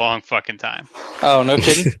 A long fucking time. Oh, no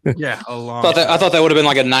kidding. Yeah, a long. I thought that would have been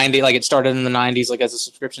like a 90, like it started in the 90s, like as a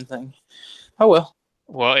subscription thing. Oh well.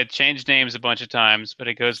 Well, it changed names a bunch of times, but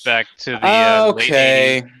it goes back to the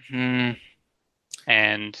late 80s.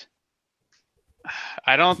 And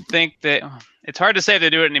I don't think that it's hard to say if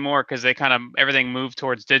they do it anymore because they kind of everything moved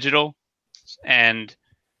towards digital, and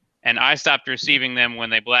I stopped receiving them when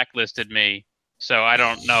they blacklisted me. So I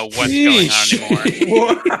don't know what's going on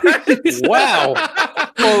anymore. Wow.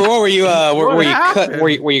 Or were you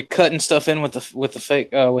were you cutting stuff in with the fake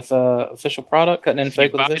official product, cutting in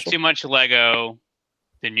fake with If you buy official? too much Lego,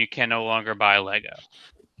 then you can no longer buy Lego.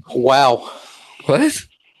 Wow. What?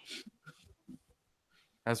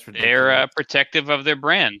 That's ridiculous. They're protective of their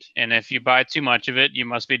brand, and if you buy too much of it, you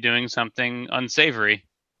must be doing something unsavory.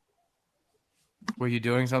 Were you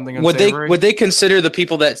doing something unsavory? Would they consider the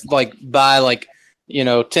people that like buy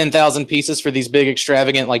 10,000 pieces for these big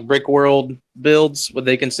extravagant like Brick World builds? Would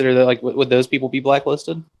they consider that would those people be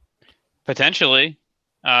blacklisted? Potentially.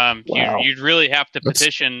 Wow. You'd really have to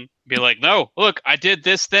petition, be like, no, look, I did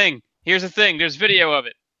this thing. Here's the thing. There's video of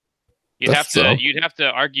it. You'd have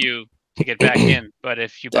to argue to get back in. But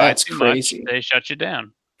if you buy That's too crazy. much, they shut you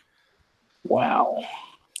down. Wow.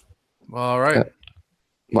 Well, all right.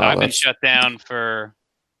 Wow, I've been that's- shut down for,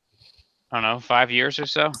 I don't know, 5 years or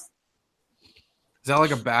so. Is that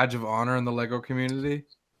like a badge of honor in the Lego community?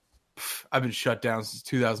 Pff, I've been shut down since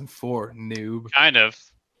 2004, noob. Kind of.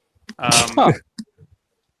 Huh.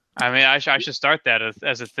 I mean, I should start that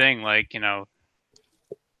as a thing,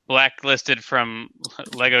 blacklisted from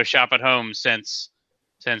Lego Shop at Home since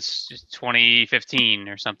 2015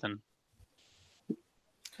 or something.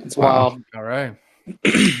 It's wild. All right.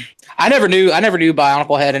 I never knew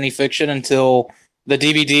Bionicle had any fiction until the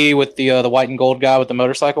DVD with the white and gold guy with the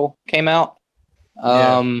motorcycle came out.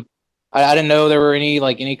 Yeah. I didn't know there were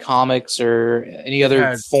any comics or any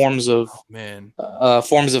other forms of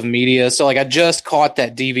media. So I just caught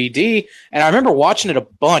that DVD and I remember watching it a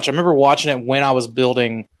bunch. I remember watching it when I was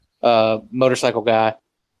building Motorcycle Guy,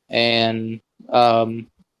 and I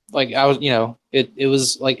was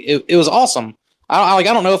it was awesome. I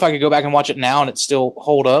don't know if I could go back and watch it now and it still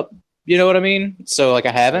hold up. You know what I mean? So I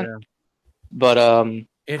haven't, Yeah. but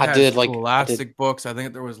It I had did Scholastic books. I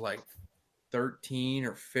think there was 13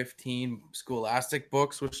 or 15 Scholastic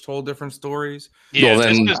books which told different stories. Yeah, Well,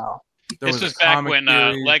 then- this was a back comic when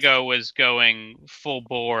series. Lego was going full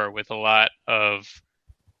bore with a lot of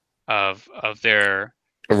their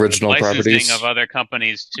Original licensing properties. of other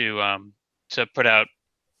companies to put out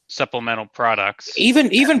supplemental products.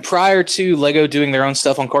 even prior to Lego doing their own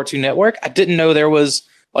stuff on Cartoon Network, I didn't know there was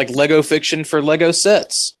like Lego fiction for Lego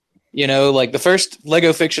sets. You know, like the first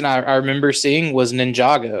Lego fiction I remember seeing was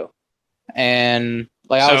Ninjago, and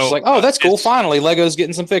like I was just like, oh, that's cool. Finally, Lego's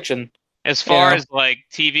getting some fiction. As far as like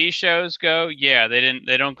TV shows go, yeah,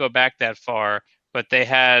 they don't go back that far, but they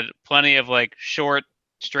had plenty of like short,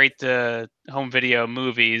 straight to home video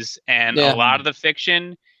movies, and a lot of the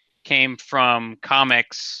fiction came from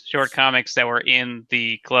comics, short comics that were in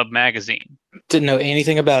the club magazine. Didn't know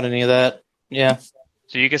anything about any of that. Yeah.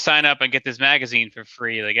 So you could sign up and get this magazine for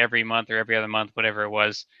free, like every month or every other month, whatever it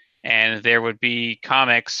was. And there would be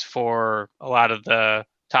comics for a lot of the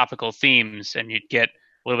topical themes, and you'd get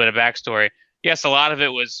a little bit of backstory. Yes, a lot of it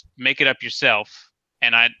was make it up yourself,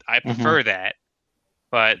 and I prefer that.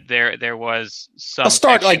 But there was some a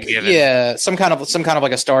start, like given. some kind of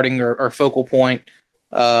like a starting or focal point,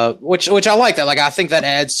 which I like that. Like I think that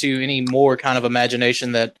adds to any more kind of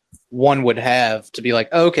imagination that one would have to be like,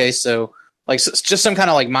 oh, okay, so like just some kind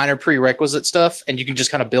of like minor prerequisite stuff, and you can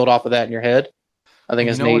just kind of build off of that in your head. I think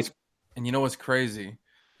it's neat. And you know what's crazy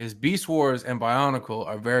is Beast Wars and Bionicle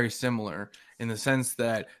are very similar in the sense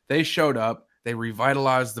that they showed up, they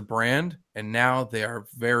revitalized the brand, and now they are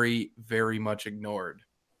very, very much ignored.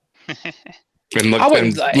 and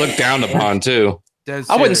looked down upon too.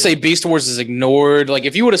 I wouldn't say Beast Wars is ignored. Like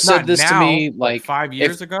if you would have said this to me like 5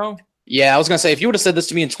 years ago. Yeah, I was gonna say if you would have said this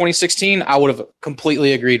to me in 2016, I would have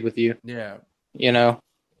completely agreed with you. Yeah, you know.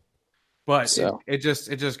 But so. it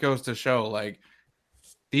just goes to show like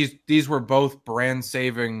these were both brand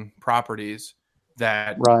saving properties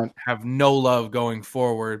that have no love going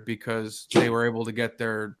forward because they were able to get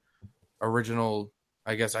their original,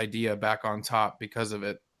 I guess, idea back on top because of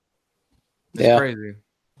it. It's crazy.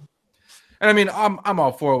 And I mean, I'm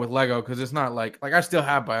all for it with Lego because it's not like I still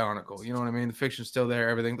have Bionicle. You know what I mean? The fiction's still there,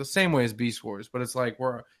 everything the same way as Beast Wars. But it's like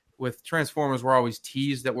with Transformers, we're always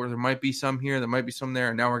teased that there might be some here, there might be some there,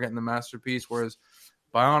 and now we're getting the masterpiece. Whereas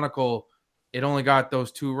Bionicle, it only got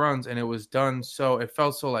those 2 runs, and it was done so it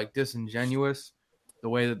felt so like disingenuous the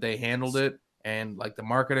way that they handled it, and like the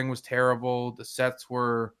marketing was terrible. The sets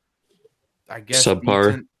were, I guess,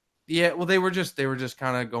 subpar. Yeah, well, they were just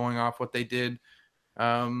kind of going off what they did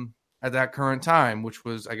at that current time, which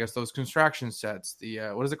was, I guess, those construction sets. The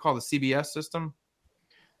what is it called? The CBS system.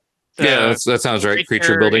 Yeah, that sounds right.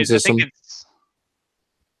 Creature building system. I think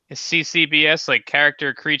it's CCBS, like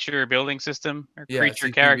character creature building system, or creature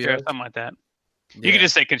CCBS. Character, something like that. Yeah. You can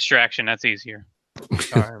just say construction. That's easier.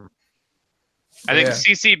 I think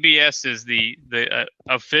CCBS is the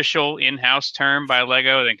official in-house term by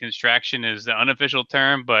Lego, then construction is the unofficial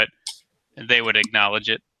term, but they would acknowledge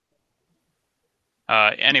it.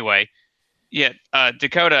 Anyway,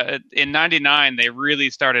 Dakota, in '99, they really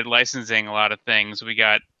started licensing a lot of things. We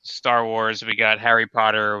got Star Wars, we got Harry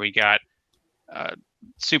Potter, we got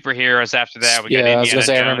superheroes after that. We got Indiana I was gonna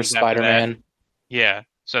say, Jones. I remember Spider-Man. Yeah,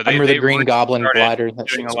 so I remember the Green Goblin glider.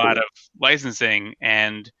 Doing a lot of licensing,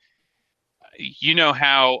 and you know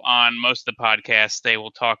how on most of the podcasts they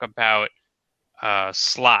will talk about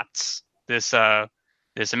slots. This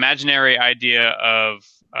imaginary idea of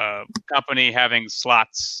a company having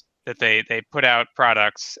slots that they put out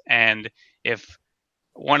products, and if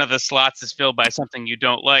one of the slots is filled by something you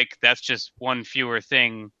don't like, that's just one fewer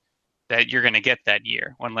thing that you're going to get that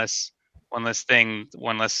year. One less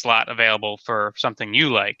slot available for something you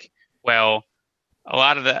like. Well, a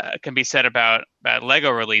lot of that can be said about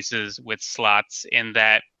Lego releases with slots, in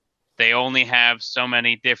that they only have so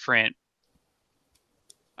many different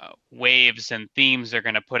waves and themes they're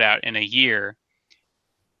going to put out in a year,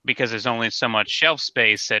 because there's only so much shelf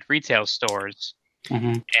space at retail stores.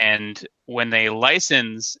 Mm-hmm. And when they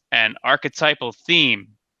license an archetypal theme,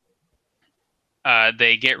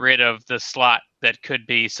 they get rid of the slot that could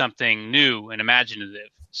be something new and imaginative.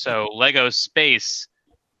 So Lego Space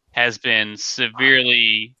has been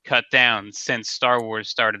severely cut down since Star Wars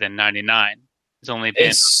started in '99. There's only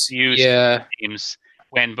been a few themes.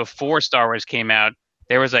 When before Star Wars came out,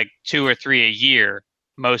 there was like 2 or 3 a year,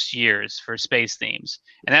 most years, for space themes.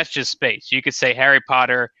 And that's just space. You could say Harry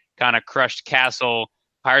Potter kind of crushed Castle.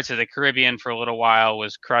 Pirates of the Caribbean for a little while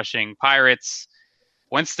was crushing pirates.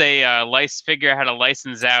 Once they figure out how to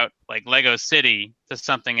license out like Lego City to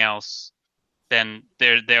something else, then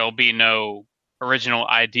there'll be no original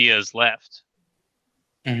ideas left.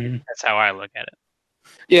 Mm-hmm. That's how I look at it.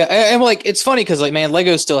 Yeah, and like it's funny because like, man,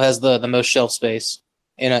 Lego still has the most shelf space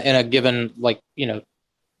in a given, like, you know,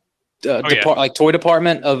 like toy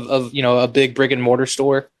department of you know, a big brick and mortar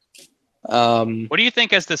store. What do you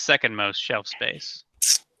think has the second most shelf space?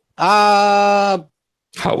 Hot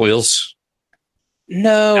Wheels.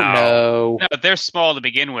 No, they're small to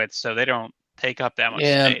begin with, so they don't take up that much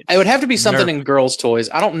Yeah, space. it would have to be something Nerf. in girls' toys.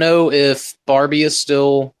 I don't know if Barbie is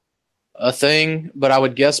still a thing, but I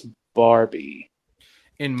would guess Barbie.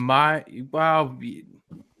 In my well,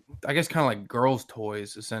 I guess kind of like girls'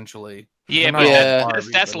 toys essentially. Yeah, They're but not all Yeah.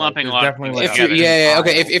 Barbie, that's but, lumping a there's lot of definitely things like If a you're, together.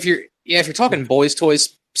 okay, aisle. if you're talking boys'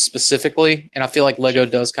 toys specifically, and I feel like Lego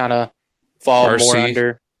does kind of fall more RC.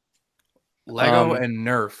 under. Lego Um, and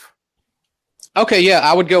Nerf. Okay, yeah,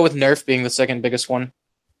 I would go with Nerf being the second biggest one.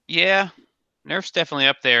 Yeah, Nerf's definitely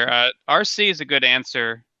up there. RC is a good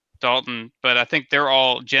answer, Dalton, but I think they're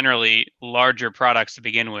all generally larger products to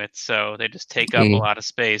begin with, so they just take up a lot of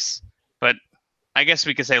space. But I guess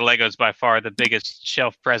we could say Lego's by far the biggest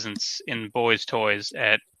shelf presence in boys' toys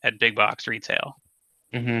at big box retail.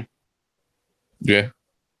 Mm-hmm. Yeah. All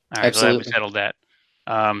right, Absolutely. glad we settled that.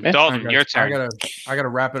 Yeah. Dalton, Alright, your guys, turn. I gotta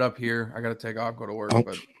wrap it up here. I gotta take off, go to work. Oh.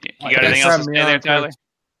 But You got anything else to say there,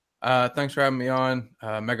 Tyler? Thanks for having me on.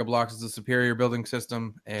 Mega Bloks is a superior building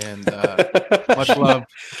system, and much love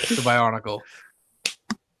to Bionicle.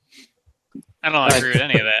 I don't agree with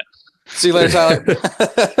any of that. See you later,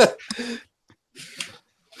 Tyler.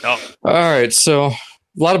 Oh, All right. So a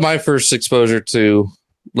lot of my first exposure to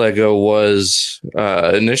Lego was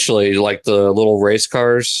initially like the little race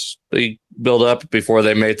cars they built up before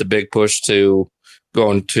they made the big push to go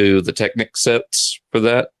into the Technic sets for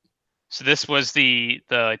that. so this was the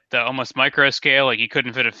almost micro scale, like you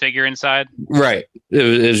couldn't fit a figure inside. Right.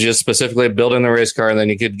 It was just specifically building the race car, and then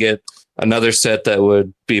you could get another set that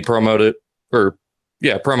would be promoted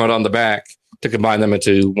promote on the back to combine them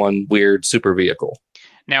into one weird super vehicle.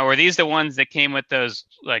 Now, were these the ones that came with those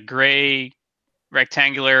like gray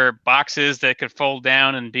rectangular boxes that could fold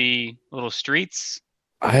down and be little streets?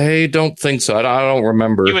 I don't think so. I don't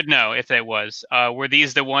remember. You would know if they was. Were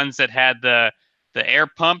these the ones that had the air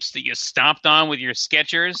pumps that you stomped on with your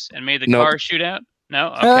Skechers and made the Nope. car shoot out?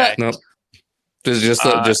 No? Okay. Nope. This is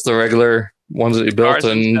just the regular ones that you built Cars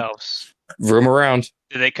and themselves. room around.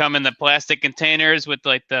 Do they come in the plastic containers with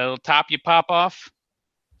like the top you pop off?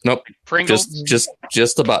 Nope. Pringles? Just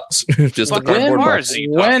the box. Just the Fucking cardboard Mars. box. Are you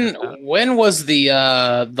talking when about? when was the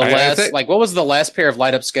last think- like what was the last pair of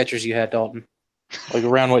light up Skechers you had, Dalton? Like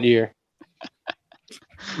around what year?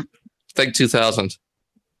 I think 2000.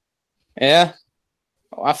 Yeah.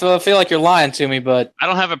 I feel like you're lying to me, but I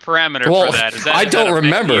don't have a parameter Well, for that. Is that I is that don't a fake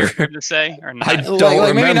remember. year for him to say or not? I like,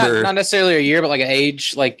 don't maybe remember. not necessarily a year, but like an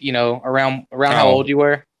age, like around how Oh. old you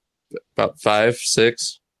were. About 5,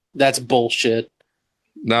 6. That's bullshit.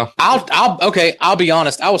 No. I'll be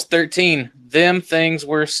honest. I was 13. Them things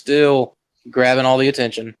were still grabbing all the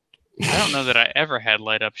attention. I don't know that I ever had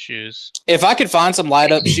light up shoes. If I could find some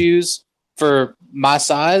light up shoes for my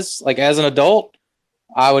size, like as an adult,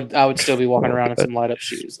 I would still be walking around in some light up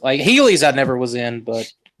shoes. Like Heelys, I never was in,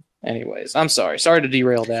 but anyways, I'm sorry to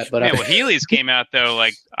derail that, but Man, well, Heelys came out though.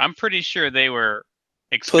 Like I'm pretty sure they were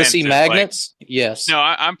expensive. pussy magnets, yes. Like, no,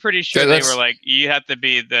 I'm pretty sure Yeah, they that's- were like you have to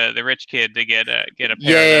be the rich kid to get a pair.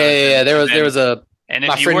 Yeah. of those. There was a And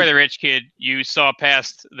my if you friend- were the rich kid, you saw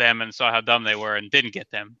past them and saw how dumb they were and didn't get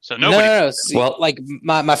them. So no. nobody. See, Well- like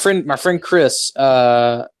my friend Chris,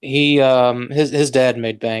 he his dad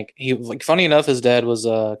made bank. He like funny enough, his dad was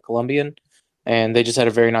Colombian, and they just had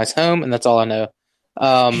a very nice home, and that's all I know.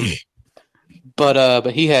 But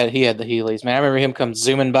he had the Heelys, man. I remember him come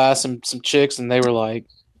zooming by some chicks, and they were like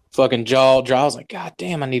fucking jaw. I was like, God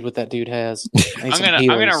damn, I need what that dude has. I need I'm some gonna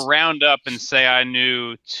Heelys. round up and say I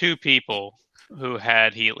knew 2 people who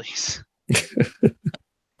had Heelys.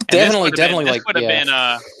 Definitely, this like, would have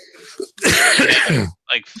yeah. been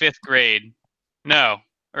like 5th grade. No,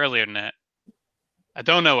 earlier than that. I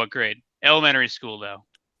don't know what grade. Elementary school though.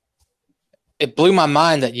 It blew my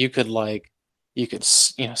mind that you could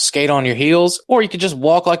skate on your heels, or you could just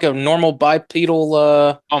walk like a normal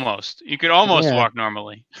bipedal. Almost. You could almost Yeah. walk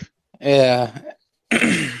normally. Yeah,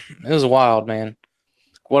 it was wild, man.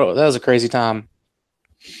 That was a crazy time.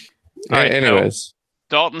 All right, Anyways,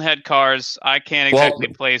 Dalton had cars. I can't Well, exactly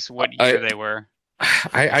place what year they were.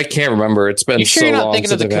 I can't remember. It's been You sure so you're not long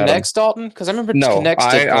thinking of since the I've had 'em. Connects, Dalton? Because I remember No, Connects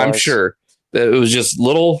did I'm cars. sure that it was just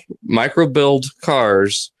little micro build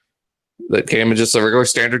cars that came in just a regular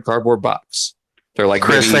standard cardboard box. They're like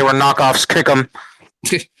Chris, maybe- they were knockoffs. Kick them.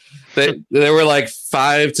 they were like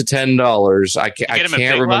 $5 to $10. I Get 'em at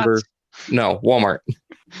can't Big remember. Lots? No, Walmart.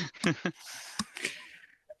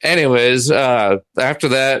 Anyways, after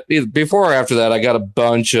that, either before or after that, I got a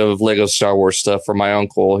bunch of Lego Star Wars stuff from my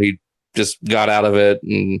uncle. He just got out of it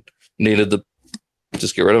and needed to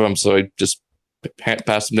just get rid of them, so he just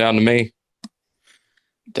passed them down to me.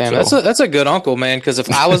 Damn, So- that's a good uncle, man. Because if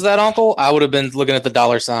I was that uncle, I would have been looking at the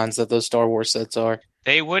dollar signs that those Star Wars sets are.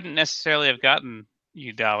 They wouldn't necessarily have gotten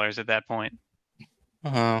you dollars at that point.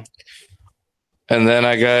 Uh-huh. And then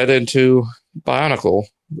I got into Bionicle.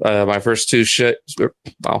 My first two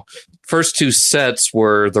first two sets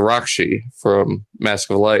were the Rakshi from Mask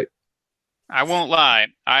of Light. I won't lie.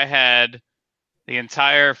 I had the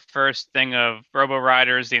entire first thing of Robo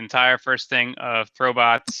Riders, the entire first thing of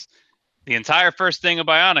Throwbots, the entire first thing of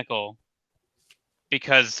Bionicle,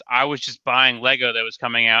 because I was just buying Lego that was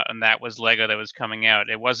coming out, and that was Lego that was coming out.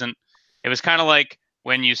 It was kind of like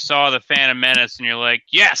when you saw the Phantom Menace and you're like,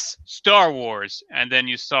 yes, Star Wars. And then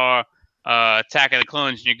you saw Attack of the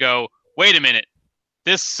Clones and you go, wait a minute,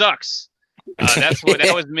 this sucks.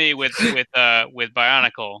 That was me with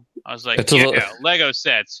Bionicle. I was like, Lego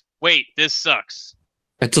sets. Wait, this sucks.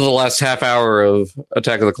 Until the last half hour of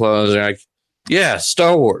Attack of the Clones, and like, yeah,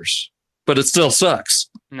 Star Wars, but it still sucks.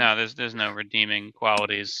 No, there's no redeeming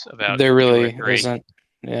qualities about. There really isn't.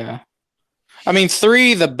 Yeah, I mean,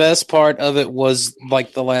 3. The best part of it was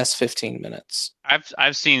like the last 15 minutes.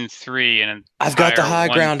 I've seen 3, and I've got the high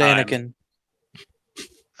ground, Anakin.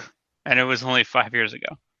 And it was only 5 years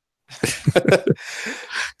ago.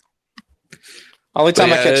 Only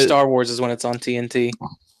time I catch Star Wars is when it's on TNT.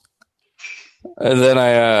 And then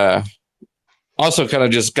I also kind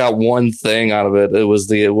of just got one thing out of it. It was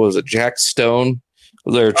Jack Stone.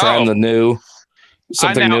 They were trying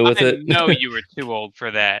something new with it. No, you were too old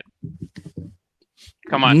for that.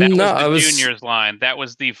 Come on, that was the juniors line. That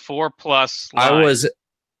was the 4+ line. I was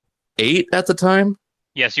 8 at the time.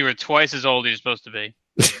 Yes, you were twice as old as you're supposed to be.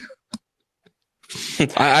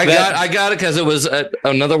 I got it because it was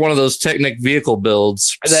another one of those Technic vehicle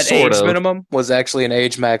builds. That age minimum was actually an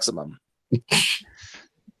age maximum. It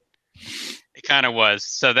kind of was.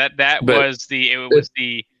 So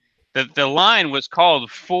the line was called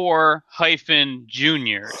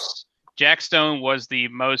 4-Juniors. Jack Stone was the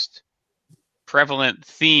most prevalent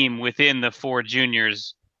theme within the 4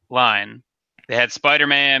 Juniors line. They had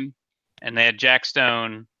Spider-Man and they had Jack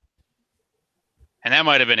Stone, and that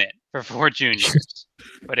might have been it for 4 Juniors.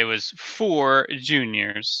 But it was 4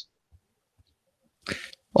 Juniors.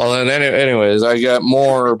 Well, then, anyways, I got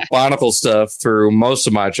more Bionicle stuff through most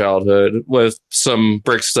of my childhood with some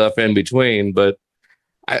brick stuff in between. But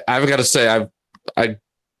I've got to say, I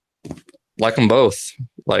like them both.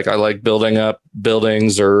 Like, I like building up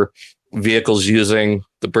buildings or vehicles using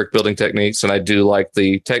the brick building techniques, and I do like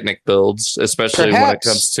the Technic builds, especially when it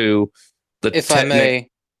comes to the Technic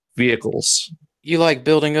vehicles. You like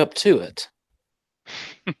building up to it,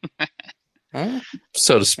 huh?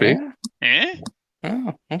 So to speak. Yeah.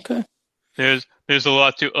 Oh, okay. There's a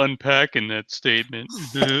lot to unpack in that statement.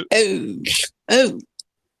 Oh.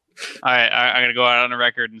 I'm gonna go out on the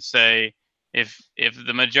record and say, if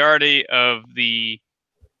the majority of the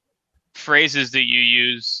phrases that you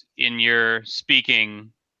use in your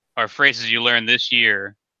speaking are phrases you learned this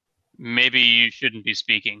year, maybe you shouldn't be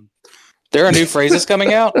speaking. There are new phrases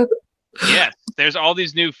coming out? Yes, there's all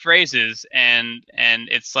these new phrases, and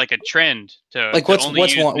it's like a trend to like what's one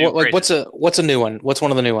like what's a new one? What's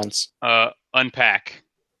one of the new ones? Unpack.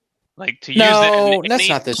 Like to use that. That's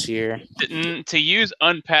not this year. To use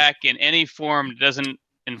unpack in any form doesn't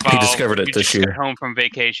involve. He discovered it this year. Home from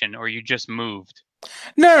vacation, or you just moved.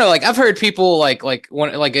 No. Like I've heard people like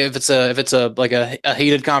if it's a like a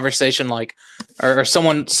heated conversation, like or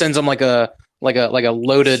someone sends them like a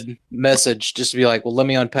loaded message just to be like, well, let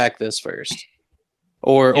me unpack this first.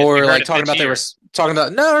 Or like talking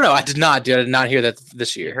about no, I did not, dude. I did not hear that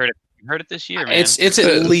this year. You heard it this year, man. It's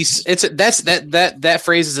at least that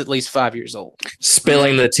phrase is at least 5 years old.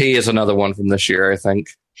 Spilling the tea is another one from this year, I think.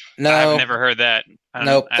 No, I've never heard that.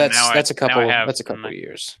 Nope, that's a couple of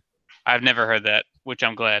years. I've never heard that, which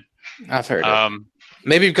I'm glad. I've heard it.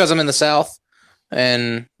 Maybe because I'm in the South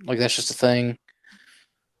and like that's just a thing.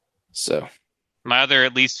 So my other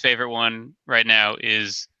least favorite one right now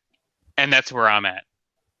is, and that's where I'm at.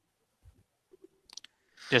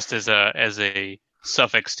 Just as a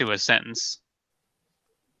suffix to a sentence.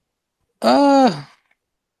 I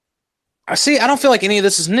see. I don't feel like any of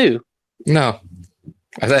this is new. No,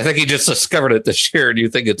 I think you just discovered it this year. Do you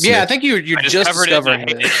think it's? Yeah, new? I think you're just discovering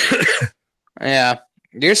it. Yeah,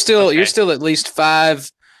 you're still at least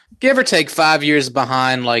 5, give or take 5 years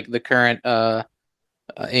behind like the current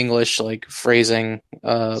English like phrasing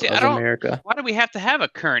of America. Why do we have to have a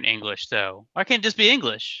current English though? Why can't it just be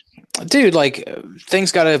English? Dude, like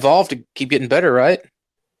things got to evolve to keep getting better, right?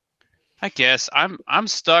 I guess I'm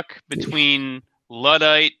stuck between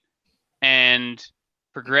Luddite and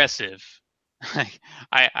progressive.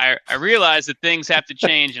 I realize that things have to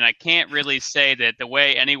change, and I can't really say that the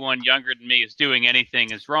way anyone younger than me is doing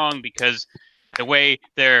anything is wrong, because the way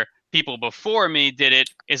their people before me did it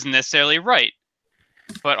isn't necessarily right.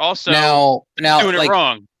 but also now, doing like it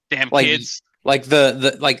wrong. Damn like- kids. like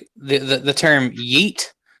the term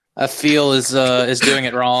yeet, I feel is doing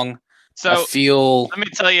it wrong. I So feel let me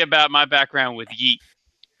tell you about my background with yeet.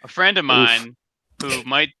 A friend of mine who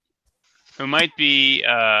might be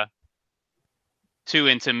too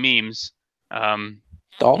into memes. Dalton.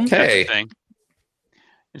 That's the Hey. thing.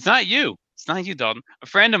 It's not you. It's not you, Dalton. A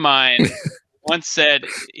friend of mine once said,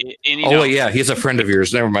 Wait, yeah, he's a friend of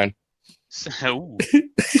yours. Never mind.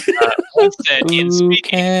 Once said in Who speaking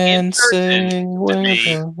can in person say to where me,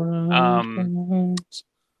 the road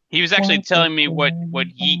he was actually telling me what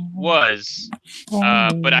yeet was,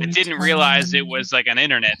 but I didn't realize it was like an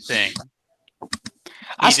internet thing.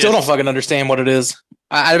 I still don't fucking understand what it is.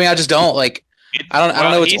 I mean, I just don't like. I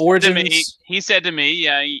don't know its origins. He said to me,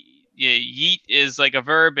 "Yeah, yeet is like a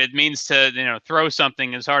verb. It means to throw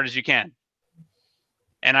something as hard as you can."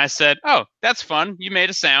 And I said, "Oh, that's fun. You made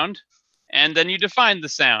a sound, and then you defined the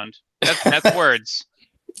sound. That's words."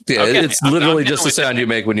 Yeah, Okay, it's I'm literally down just the with sound it. you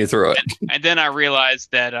make when you throw it. And then I realized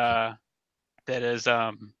that that is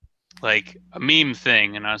like a meme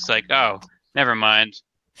thing, and I was like, "Oh, never mind.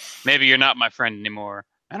 Maybe you're not my friend anymore."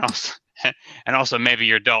 And also maybe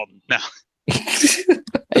you're Dalton. No.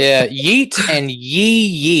 Yeah, yeet and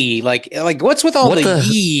yee. Like what's with all What the the-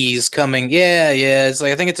 yees coming? Yeah. It's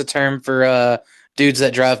like I think it's a term for dudes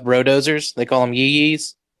that drive brodozers. They call them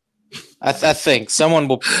yees. I think someone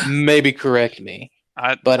will maybe correct me.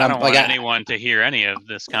 I But don't I'm want like anyone to hear any of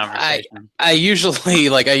this conversation. I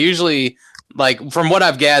usually like from what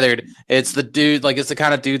I've gathered, it's the dude it's the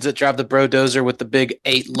kind of dudes that drive the brodozer with the big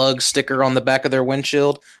 8 lug sticker on the back of their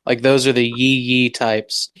windshield. Like those are the yee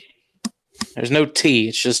types. There's no T.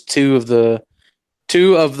 It's just two of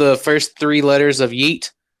the first 3 letters of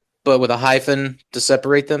yeet, but with a hyphen to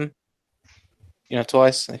separate them.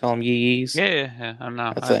 Twice they call them yees. Yeah. I don't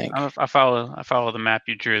know. I think. I follow the map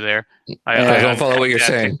you drew there. I don't follow what you're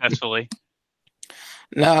unpacked that saying. successfully.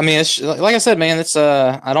 No, I mean it's like I said, man. It's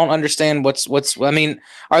I don't understand what's. I mean,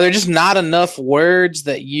 are there just not enough words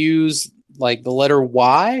that use like the letter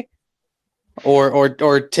Y,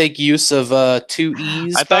 or take use of 2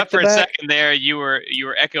 E's? I thought for a back? second there you were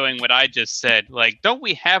echoing what I just said. Like, don't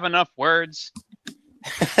we have enough words?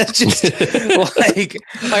 Just like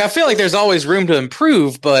I feel like there's always room to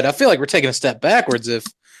improve, but I feel like we're taking a step backwards if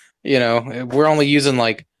we're only using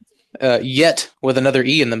like yet with another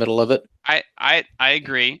E in the middle of it. I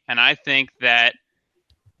agree, and I think that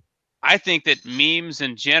memes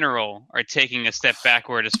in general are taking a step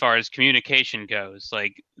backward as far as communication goes.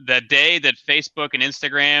 Like the day that Facebook and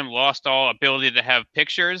Instagram lost all ability to have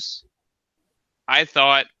pictures, I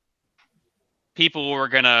thought people were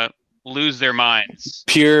gonna lose their minds.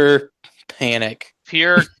 Pure panic.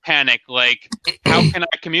 Like, how can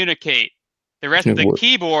I communicate? The rest of the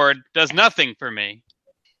keyboard does nothing for me.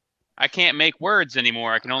 I can't make words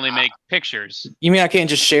anymore. I can only make pictures. You mean I can't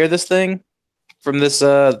just share this thing from this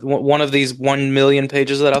one of these 1 million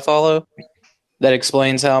pages that I follow that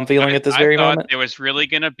explains how I'm feeling at this very I thought moment? there was really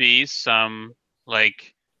going to be some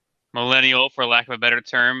like millennial, for lack of a better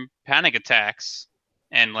term, panic attacks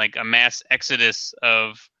and like a mass exodus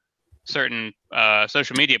of certain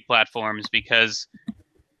social media platforms because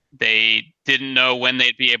they didn't know when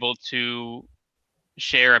they'd be able to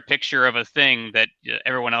share a picture of a thing that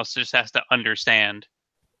everyone else just has to understand.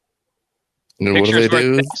 And what do Pictures they worth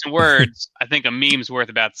do? 1,000 words. I think a meme's worth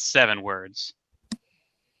about 7 words.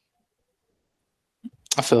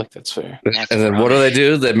 I feel like that's fair. And then what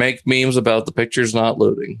do? They make memes about the pictures not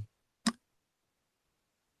loading.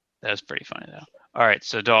 That's pretty funny though. All right,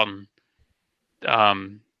 so Dalton,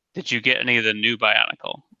 did you get any of the new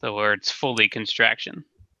Bionicle, where it's fully construction?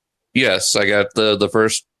 Yes, I got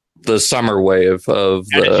the summer wave of.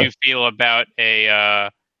 How did you feel about a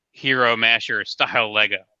Hero Masher style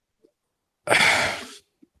Lego?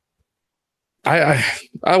 I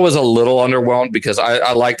was a little underwhelmed because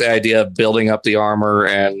I like the idea of building up the armor,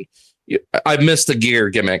 and I missed the gear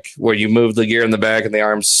gimmick where you move the gear in the back and the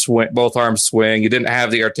arms swing, both arms swing. You didn't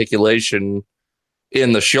have the articulation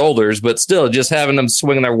in the shoulders, but still, just having them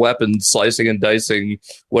swinging their weapons, slicing and dicing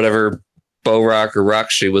whatever bow rock or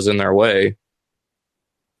Rakshi was in their way.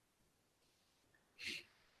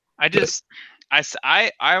 I've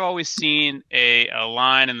always seen a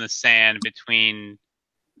line in the sand between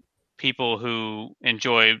people who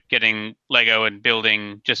enjoy getting Lego and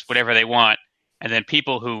building just whatever they want, and then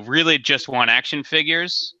people who really just want action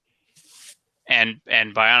figures. And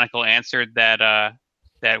Bionicle answered that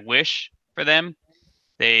wish for them.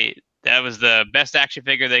 That was the best action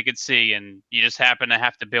figure they could see, and you just happen to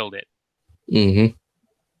have to build it. Mm-hmm.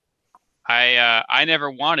 I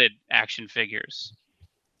never wanted action figures.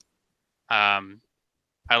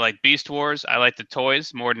 I like Beast Wars. I like the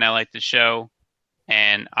toys more than I like the show.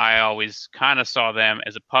 And I always kind of saw them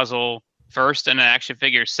as a puzzle first and an action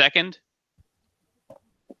figure second.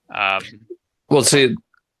 Well, see,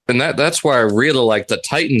 and that's why I really like the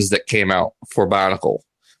Titans that came out for Bionicle.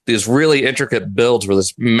 These really intricate builds with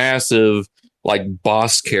this massive, like,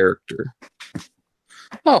 boss character.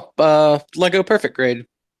 Oh, Lego Perfect Grade.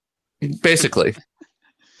 Basically.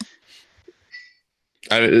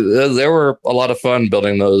 There were a lot of fun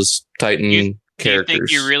building those Titan characters. Do you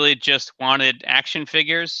think you really just wanted action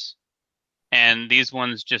figures, and these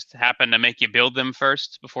ones just happened to make you build them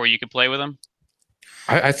first before you could play with them?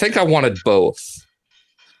 I think I wanted both.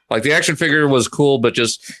 Like, the action figure was cool, but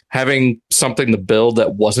just having something to build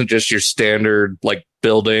that wasn't just your standard, like,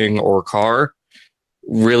 building or car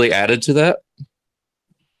really added to that.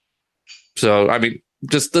 So, I mean,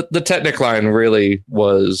 just the Technic line really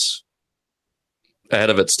was ahead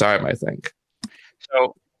of its time, I think.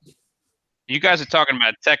 So, you guys are talking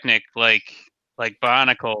about Technic like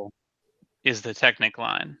Bionicle is the Technic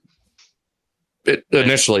line. It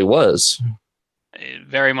initially was.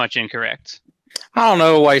 Very much incorrect. I don't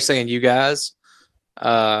know why you're saying you guys.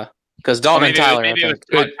 Because Dalton and Tyler. Maybe it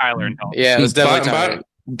was Tyler and Dalton. Yeah, it was definitely Tyler.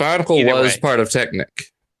 Bionicle Either was way. part of Technic.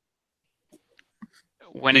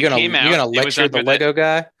 When You're it came out, you're gonna it was lecture the under Lego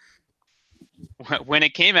guy? when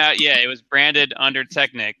it came out, yeah, it was branded under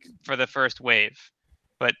Technic for the first wave.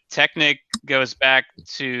 But Technic goes back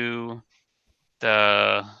to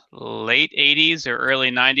the late 80s or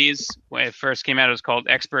early 90s. When it first came out, it was called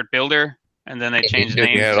Expert Builder, and then they changed the You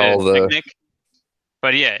name had to all the- Technic.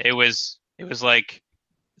 But yeah, it was like,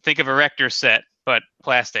 think of a Rector set, but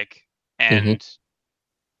plastic. And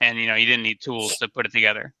you know, you didn't need tools to put it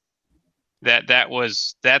together.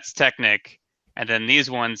 That's Technic. And then these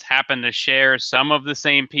ones happen to share some of the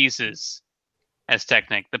same pieces as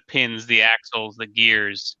Technic, the pins, the axles, the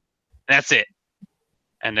gears. That's it.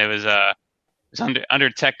 And it was under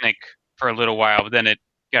Technic for a little while, but then it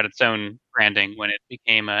got its own branding when it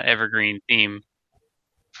became an evergreen theme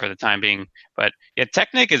for the time being. But yeah,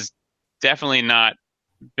 Technic is definitely not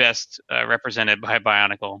best represented by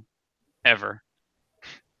Bionicle ever.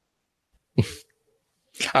 I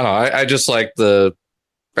don't know. I just like the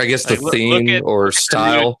theme look at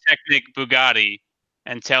style. the new Technic Bugatti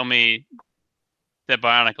and tell me that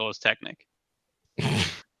Bionicle is Technic.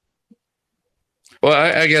 Well,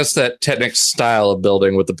 I guess that Technic style of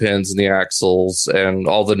building with the pins and the axles and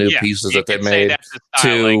all the new pieces that they made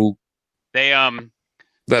to they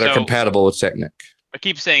that are compatible with Technic. I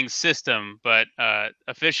keep saying system, but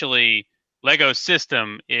officially Lego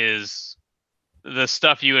system is the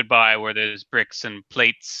stuff you would buy where there's bricks and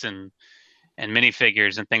plates and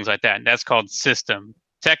minifigures and things like that. And that's called system.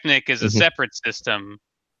 Technic is a separate system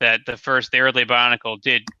that the early Bionicle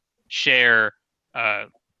did share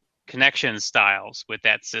connection styles with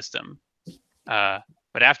that system. But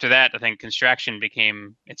after that, I think Construction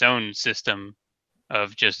became its own system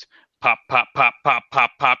of just pop, pop, pop, pop, pop,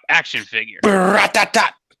 pop, action figure.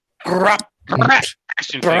 Action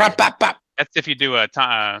figure. That's if you do a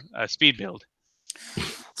speed build. I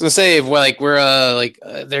was gonna say,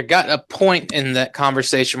 there got a point in that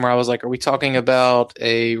conversation where I was like, "Are we talking about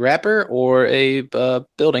a rapper or a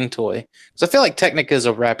building toy?" Because I feel like Technic is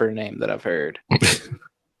a rapper name that I've heard.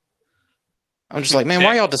 I'm just like, man, why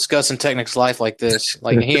are y'all discussing Technic's life like this?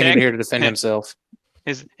 Like, he ain't even here to defend himself.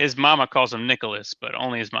 His mama calls him Nicholas, but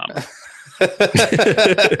only his mama.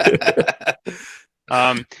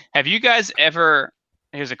 Have you guys ever?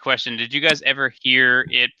 Here's a question: did you guys ever hear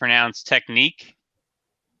it pronounced Technique?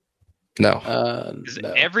 No.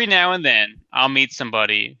 No. Every now and then, I'll meet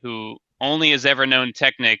somebody who only has ever known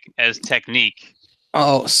Technic as Technique.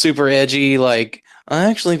 Oh, super edgy. Like, I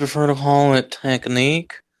actually prefer to call it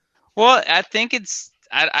Technique. Well, I think it's.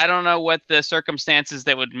 I don't know what the circumstances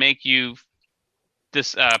that would make you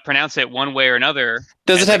pronounce it one way or another.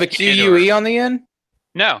 Does it have a QUE on the end?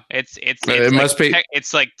 No, it's it like must be.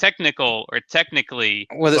 It's like technical or technically.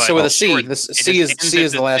 With a C. short. The C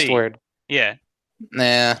is the last word. Yeah.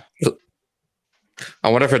 Nah. I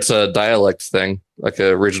wonder if it's a dialect thing, like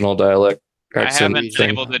a regional dialect. I accent haven't been thing.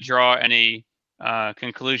 able to draw any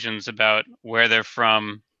conclusions about where they're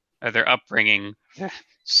from or their upbringing,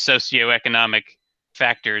 socioeconomic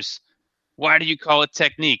factors. Why do you call it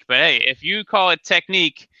Technique? But hey, if you call it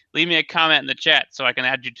Technique, leave me a comment in the chat so I can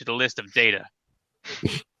add you to the list of data.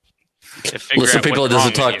 List of people it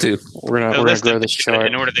doesn't talk to. We're gonna grow this chart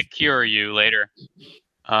in order to cure you later.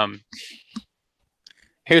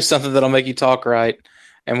 Here's something that'll make you talk right,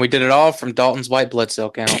 and we did it all from Dalton's white blood cell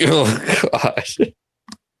count. Oh gosh.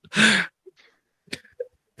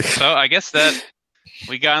 So I guess that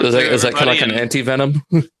We got Is through that kind of like everybody, an and anti-venom?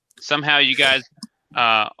 somehow you guys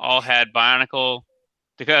all had Bionicle.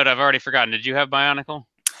 Dakota, I've already forgotten. Did you have Bionicle?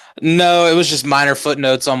 No, it was just minor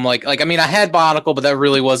footnotes. I'm like I mean, I had Bionicle, but that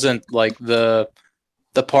really wasn't like the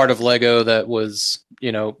part of Lego that was,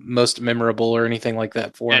 most memorable or anything like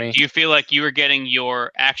that for And me. do you feel like you were getting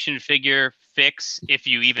your action figure fix, if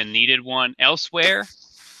you even needed one, elsewhere?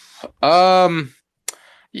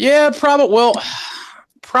 Yeah,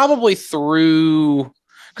 probably through,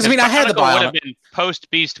 because I mean, I had the Bionicle would have Bionicle. been post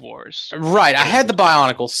Beast Wars. Right, I had the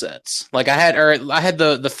Bionicle sets. Like I had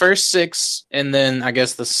the first 6, and then I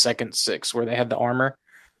guess the second 6 where they had the armor.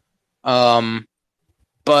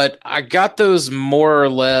 But I got those more or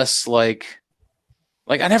less like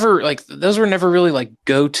I never those were never really like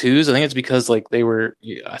go-tos. I think it's because like they were.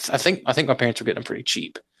 I think my parents were getting them pretty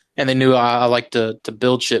cheap, and they knew I like to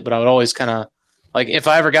build shit. But I would always kind of like, if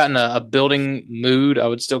I ever got in a building mood, I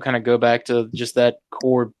would still kind of go back to just that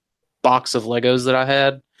core box of Legos that I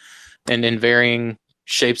had, and in varying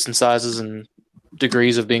shapes and sizes and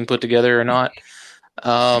degrees of being put together or not.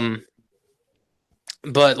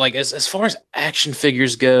 But like as far as action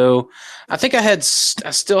figures go, I think I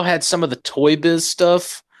still had some of the Toy Biz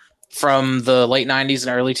stuff from the late 90s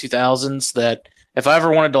and early 2000s that if I ever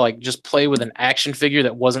wanted to like just play with an action figure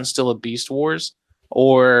that wasn't still a Beast Wars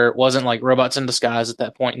or wasn't like Robots in Disguise at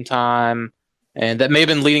that point in time, and that may have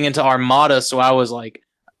been leading into Armada, so I was like,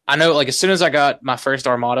 I know like as soon as I got my first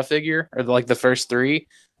Armada figure, or like the first 3,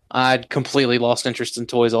 I'd completely lost interest in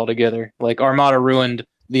toys altogether. Like Armada ruined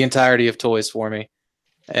the entirety of toys for me.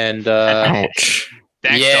 And Ouch.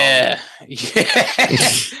 yeah.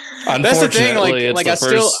 That's the thing. Like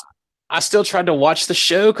I still tried to watch the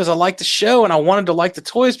show because I liked the show, and I wanted to like the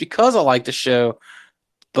toys because I liked the show.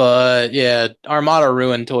 But yeah, Armada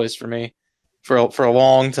ruined toys for me for a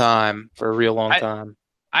long time, for a real long time.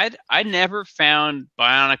 I never found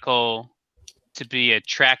Bionicle to be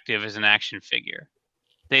attractive as an action figure.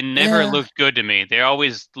 They never looked good to me. They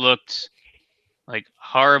always looked like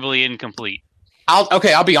horribly incomplete.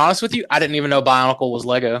 I'll be honest with you. I didn't even know Bionicle was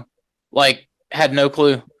Lego. Like, had no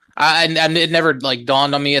clue. And it never like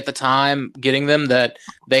dawned on me at the time getting them that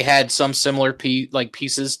they had some similar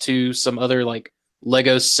pieces to some other like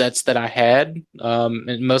Lego sets that I had,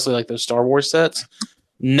 and mostly like those Star Wars sets.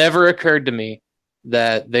 Never occurred to me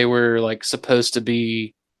that they were like supposed to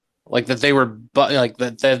be like that they were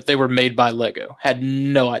that they were made by Lego. Had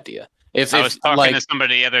no idea. I was talking to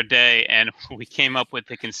somebody the other day, and we came up with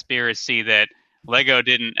the conspiracy that Lego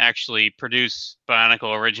didn't actually produce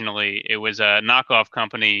Bionicle originally. It was a knockoff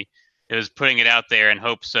company that was putting it out there in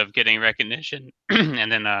hopes of getting recognition,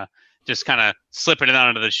 and then just kind of slipping it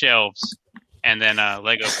onto the shelves. And then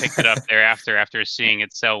Lego picked it up thereafter after seeing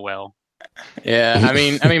it sell well. Yeah, I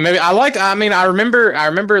mean, maybe I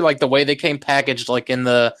remember like the way they came packaged, like in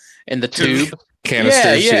the tube.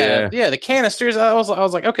 Canisters, yeah, the canisters. I was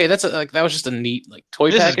like, okay, that was just a neat like toy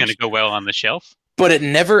package. This is going to go well on the shelf. But it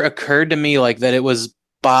never occurred to me like that it was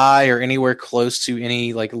by or anywhere close to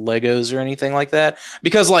any like Legos or anything like that.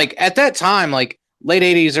 Because like at that time, like late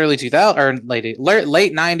 80s, early 2000s, or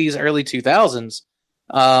late 90s, early 2000s,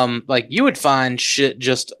 like you would find shit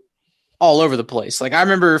just all over the place. Like I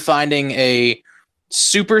remember finding a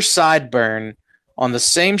Super Sideburn on the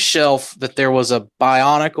same shelf that there was a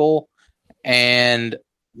Bionicle and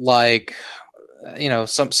like,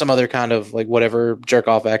 some other kind of like whatever jerk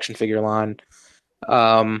off action figure line.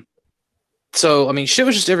 So I mean, shit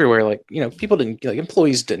was just everywhere. Like, people didn't, like,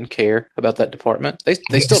 employees didn't care about that department.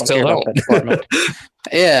 They still don't care about that department.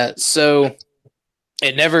 Yeah. So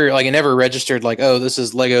it never registered like, oh, this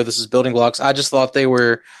is Lego, this is building blocks. I just thought they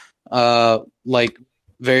were, like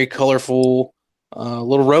very colorful,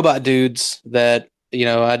 little robot dudes that, I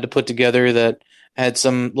had to put together that had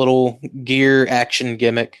some little gear action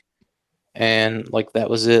gimmick. And like, that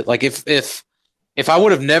was it. Like if I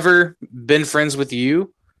would have never been friends with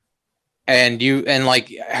you and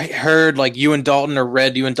like I heard like you and Dalton or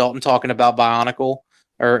read you and Dalton talking about Bionicle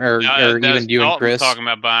or even you and Chris talking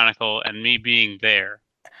about Bionicle and me being there.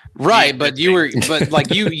 Right. But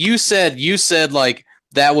like you said like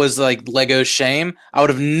that was like Lego's shame. I would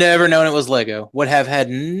have never known it was Lego. Would have had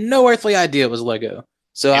no earthly idea it was Lego.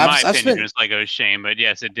 So in my opinion, it was Lego's shame, but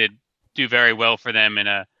yes, it did do very well for them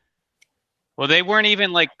well, they weren't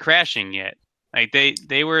even like crashing yet. Like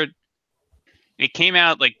they were. It came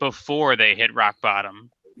out like before they hit rock bottom.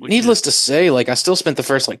 Needless to say, like I still spent the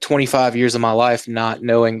first like 25 years of my life not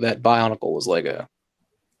knowing that Bionicle was Lego.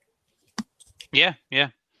 Yeah.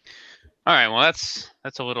 All right, well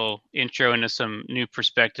that's a little intro into some new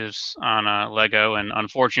perspectives on Lego, and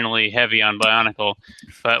unfortunately heavy on Bionicle.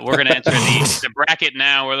 But we're going to enter the bracket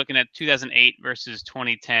now. We're looking at 2008 versus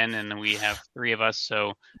 2010, and we have 3 of us,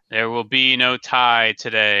 so there will be no tie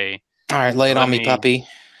today. All right, lay it on me, puppy.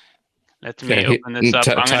 Let me open this up.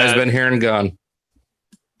 Ty's been here and gone.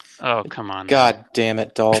 Oh, come on. God damn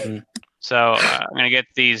it, Dalton. So I'm going to get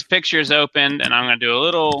these pictures opened, and I'm going to do a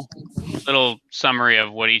little summary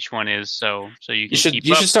of what each one is, so you can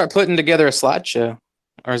you should start putting together a slideshow,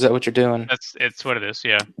 or is that what you're doing? It's what it is.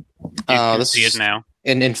 Yeah. You can see it now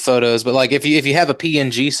in photos, but like if you have a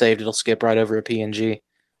PNG saved, it'll skip right over a PNG.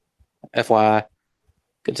 FYI.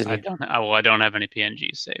 Continue. I don't have any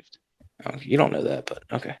PNGs saved. Oh, you don't know that, but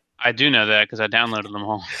okay. I do know that because I downloaded them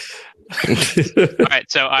all. All right,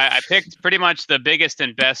 so I picked pretty much the biggest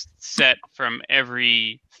and best set from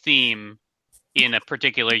every theme in a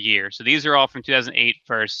particular year. So these are all from 2008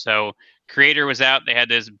 first. So Creator was out. They had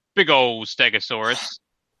this big old Stegosaurus.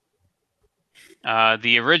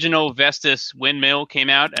 The original Vestas windmill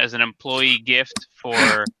came out as an employee gift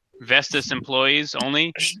for Vestas employees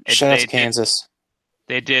only. Kansas.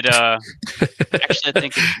 They did, actually, I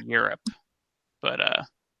think it's Europe, but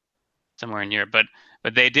somewhere in Europe. But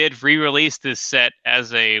they did re-release this set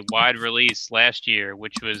as a wide release last year,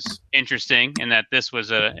 which was interesting in that this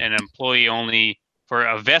was an employee only for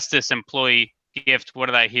a Vestas employee gift. What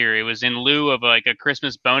did I hear? It was in lieu of like a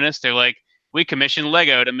Christmas bonus. They're like, we commissioned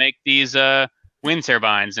Lego to make these wind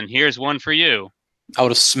turbines, and here's one for you. I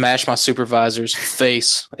would have smashed my supervisor's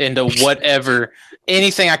face into whatever,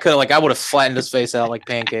 anything I could have. Like I would have flattened his face out like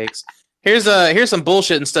pancakes. Here's some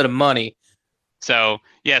bullshit instead of money. So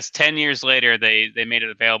yes, 10 years later, they made it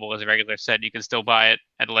available as a regular set. You can still buy it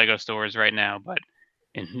at Lego stores right now. But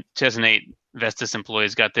in 2008, Vestas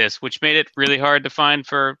employees got this, which made it really hard to find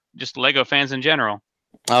for just Lego fans in general.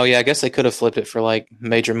 Oh yeah, I guess they could have flipped it for like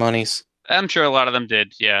major monies. I'm sure a lot of them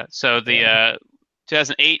did. Yeah. So the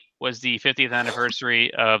 2008 was the 50th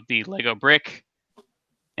anniversary of the Lego brick,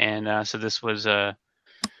 and so this was a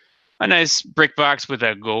nice brick box with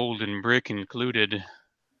a golden brick included.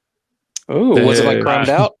 Ooh, was it like chromed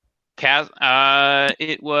out?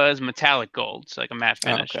 It was metallic gold, so like a matte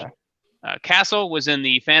finish. Oh, okay. Castle was in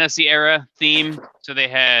the fantasy era theme, so they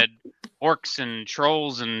had orcs and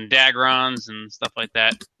trolls and dagrons and stuff like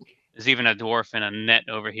that. There's even a dwarf in a net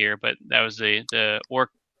over here, but that was the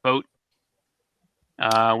orc boat.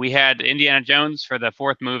 We had Indiana Jones for the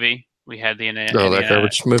 4th movie. We had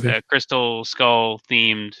the Crystal Skull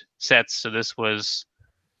themed sets, so this was,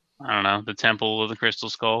 I don't know, the Temple of the Crystal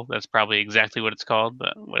Skull. That's probably exactly what it's called,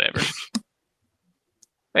 but whatever.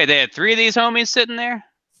 Wait, they had 3 of these homies sitting there?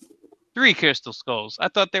 3 Crystal Skulls. I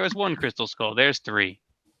thought there was 1 Crystal Skull. There's 3.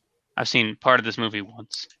 I've seen part of this movie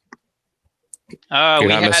once. You're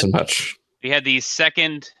not missing much. We had the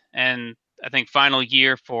second and I think final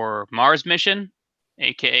year for Mars Mission,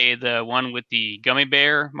 aka the one with the gummy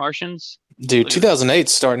bear Martians. Dude, 2008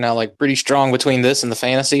 starting out like pretty strong between this and the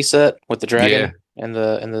fantasy set with the dragon and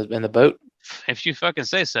the boat. If you fucking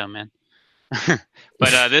say so, man.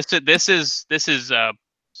 But this is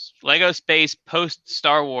Lego Space post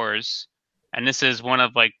Star Wars, and this is one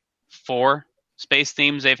of like 4 space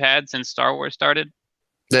themes they've had since Star Wars started.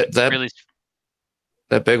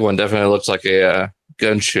 That big one definitely looks like a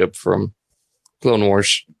gunship from Clone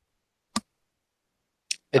Wars.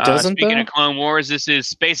 It doesn't. Speaking of Clone Wars, this is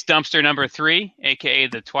Space Dumpster number 3, aka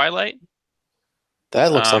the Twilight.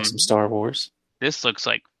 That looks like some Star Wars. This looks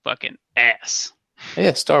like fucking ass.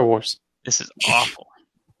 Yeah, Star Wars. This is awful.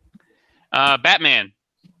 Batman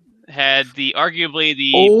had arguably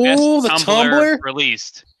the best tumbler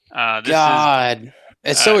released.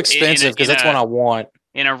 It's so expensive because that's one I want.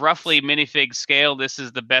 In a roughly minifig scale, this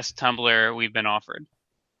is the best tumbler we've been offered.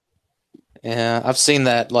 Yeah, I've seen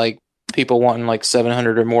that, like, people wanting like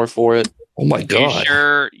 700 or more for it. Oh my god! You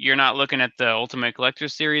sure you're not looking at the Ultimate Collector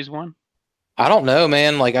Series one? I don't know,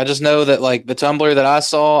 man. Like, I just know that like the tumbler that I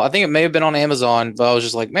saw, I think it may have been on Amazon, but I was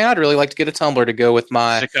just like, man, I'd really like to get a tumbler to go with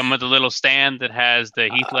my. Does it come with a little stand that has the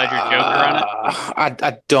Heath Ledger Joker on it?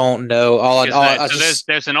 I don't know.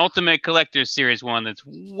 There's an Ultimate Collector Series one that's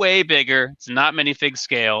way bigger. It's not minifig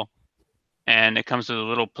scale, and it comes with a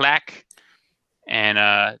little plaque,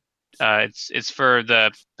 and it's for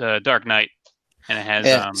the Dark Knight, and it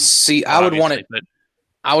has. I would want it.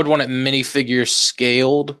 I would want it minifigure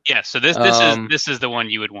scaled. Yeah, so this is the one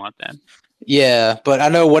you would want then. Yeah, but I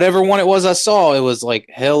know whatever one it was I saw, it was like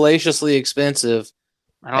hellaciously expensive.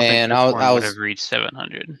 I don't think I would have reached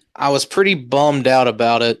 700. I was pretty bummed out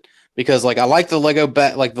about it, because like I like the Lego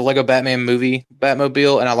Batman movie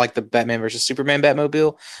Batmobile, and I like the Batman versus Superman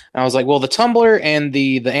Batmobile. And I was like, well, the Tumbler and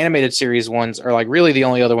the animated series ones are like really the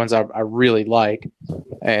only other ones I really like.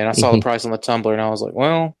 And I saw the price on the Tumbler, and I was like,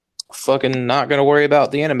 well, fucking not gonna worry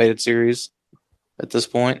about the animated series at this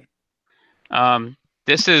point.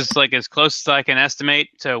 This is like as close as I can estimate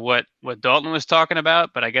to what Dalton was talking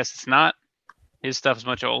about, but I guess it's not. His stuff is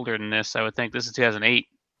much older than this. I would think this is 2008.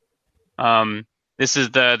 This is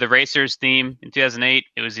the Racers theme in 2008.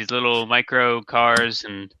 It was these little micro cars,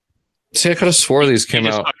 and See, I could have swore these you came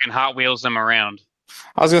just out. fucking Hot Wheels them around.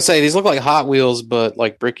 I was gonna say these look like Hot Wheels, but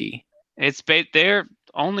like bricky. They're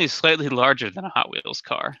only slightly larger than a Hot Wheels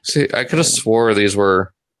car. See, I could have swore these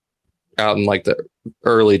were out in like the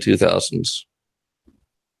early 2000s.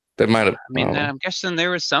 They might have. I mean, I'm guessing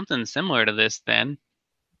there was something similar to this then.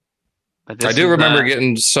 But I do remember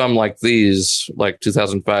getting some like these, like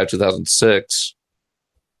 2005, 2006.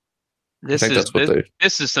 This think is that's what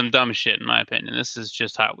this is some dumb shit in my opinion. This is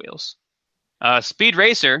just Hot Wheels. Speed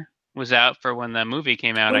Racer was out for when the movie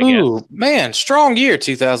came out, I guess. Ooh, man, strong year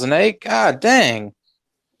 2008. God dang.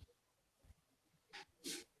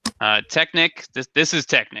 Technic. This is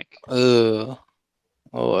Technic. Oh,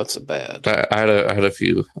 that's a bad. I had a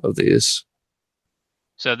few of these.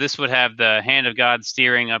 So this would have the Hand of God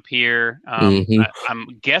steering up here. Mhm. I'm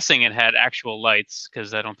guessing it had actual lights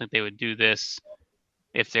because I don't think they would do this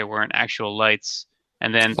if there weren't actual lights.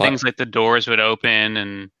 And then things like the doors would open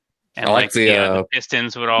and I like the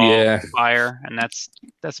pistons would all yeah. fire, and that's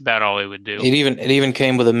about all it would do. It even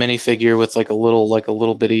came with a minifigure with like a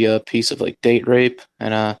little bitty piece of like date rape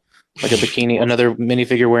and like a bikini, another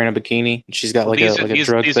minifigure wearing a bikini. She's got like a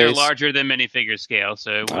drug these face. are larger than minifigure scale,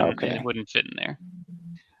 so it wouldn't fit in there.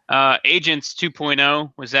 Agents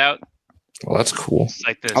 2.0 was out. Well, that's cool. It's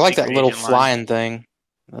like I like that little line. flying thing,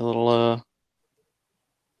 that little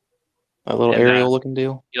aerial looking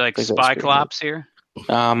deal. You like I think that's Spyclops here?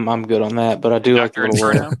 I'm good on that, but I do like Dr. the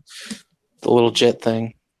Inferno? little jet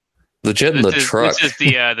thing. The jet and the truck. This is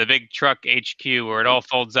the big truck HQ where it all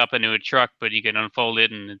folds up into a truck, but you can unfold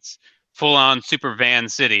it, and it's full on super van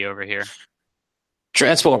city over here.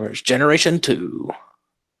 Transformers Generation 2.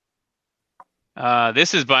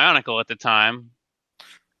 This is Bionicle at the time.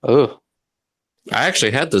 Oh, I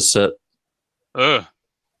actually had this set. Ugh.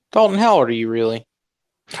 Dalton, how old are you really?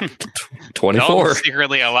 24. Dalton's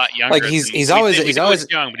secretly a lot younger. Like he's always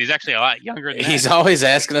young, but he's actually a lot younger than he's that. always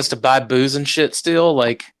asking us to buy booze and shit still.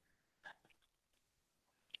 Like,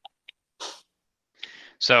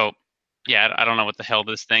 so yeah, I don't know what the hell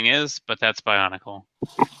this thing is, but that's Bionicle.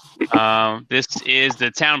 This is the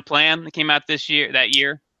town plan that came out that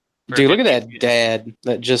year. dude, look at that dad.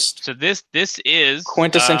 That just So this is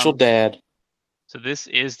quintessential dad. So this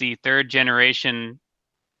is the third generation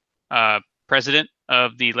president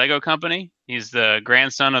of the Lego company. He's the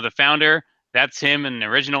grandson of the founder. That's him in the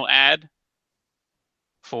original ad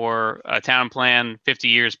for a town plan 50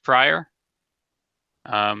 years prior.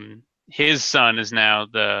 His son is now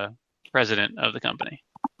the president of the company.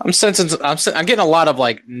 I'm getting a lot of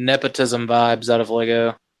like nepotism vibes out of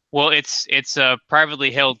Lego. Well, it's a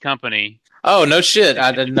privately held company. Oh, no shit.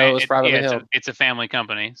 I didn't know it was privately held. It's a family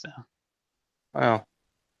company. So Wow.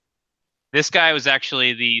 this guy was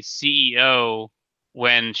actually the CEO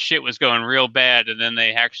when shit was going real bad, and then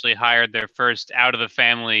they actually hired their first out of the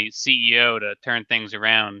family CEO to turn things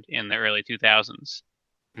around in the early 2000s.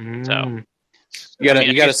 So you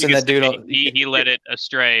gotta send that dude. He led it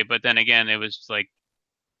astray, but then again, it was like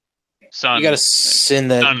son. You gotta send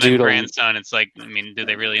that son dude. And grandson. It's like, I mean, do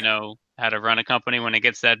they really know how to run a company when it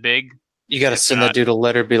gets that big? You gotta send that dude a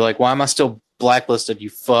letter. Be like, why am I still blacklisted? You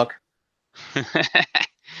fuck.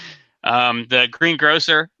 The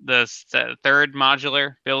Greengrocer, the third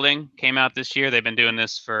modular building, came out this year. They've been doing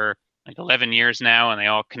this for like 11 years now, and they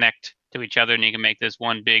all connect to each other, and you can make this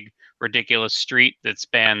one big ridiculous street that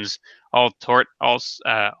spans all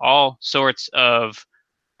sorts of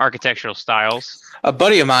architectural styles. A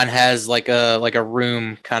buddy of mine has like a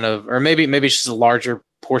room kind of, or maybe it's just a larger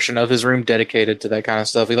portion of his room dedicated to that kind of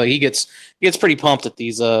stuff. He gets pretty pumped at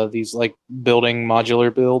these like building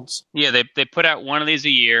modular builds. Yeah, they put out one of these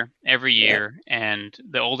every year, and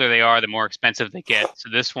the older they are, the more expensive they get. So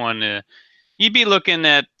this one, you'd be looking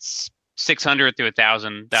at $600 to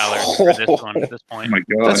 $1,000 for this one at this point. Oh my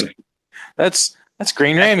god, that's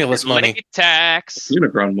Green Ramulus money. Late tax.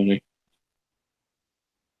 Unicron money.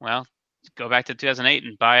 Well, go back to 2008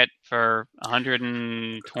 and buy it for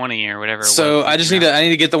 120 or whatever. So I just need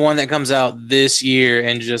to get the one that comes out this year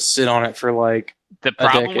and just sit on it for like the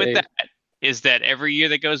problem with that is that every year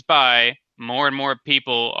that goes by, more and more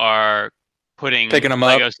people are Picking them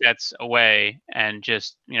Lego up. sets away and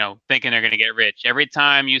just thinking they're going to get rich. Every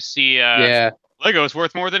time you see Yeah. Lego is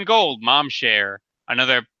worth more than gold, mom share,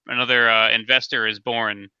 another investor is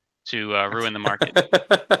born to ruin the market.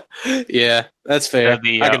 Yeah, that's fair.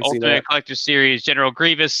 The I can see Ultimate that. Collector Series General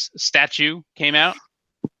Grievous statue came out.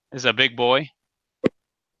 Is a big boy.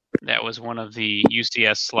 That was one of the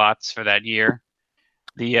UCS slots for that year.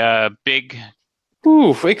 The big.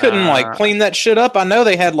 Ooh, they couldn't clean that shit up. I know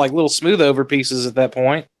they had like little smooth over pieces at that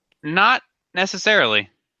point. Not necessarily.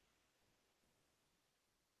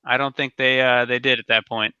 I don't think they did at that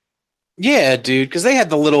point. Yeah, dude, because they had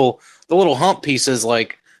the little hump pieces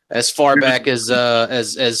like as far back as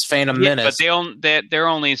Phantom Menace. But they're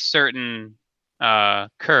only certain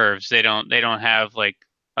curves. They don't have like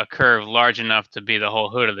a curve large enough to be the whole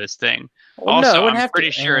hood of this thing. Well, Also, no, I'm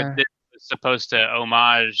pretty sure this is supposed to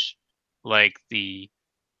homage like the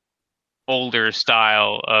older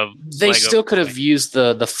style of. They Lego still could have used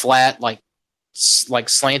the flat like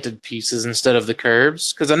slanted pieces instead of the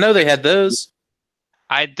curves because I know they had those.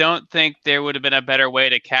 I don't think there would have been a better way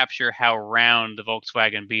to capture how round the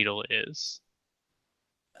Volkswagen Beetle is.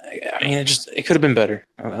 I mean, it could have been better.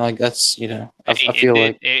 Like that's I feel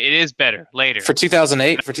like it is better later for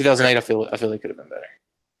 2008. For 2008, I feel it could have been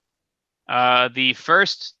better. The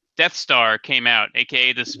first Death Star came out,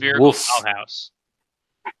 aka the spherical dollhouse.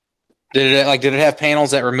 Did it have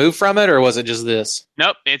panels that removed from it, or was it just this?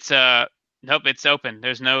 Nope, it's open.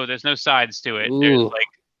 There's no sides to it. Ooh. There's like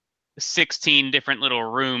 16 different little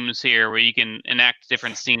rooms here where you can enact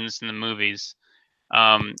different scenes in the movies.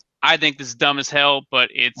 I think this is dumb as hell, but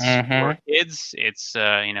it's for kids. It's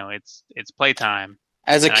it's playtime.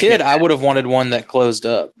 As a kid, I would have wanted one that closed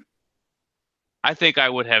up. I think I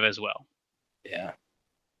would have as well. Yeah.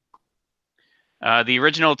 The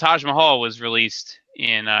original Taj Mahal was released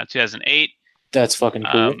in 2008. That's fucking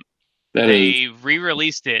cool. They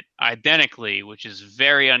re-released it identically, which is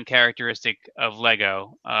very uncharacteristic of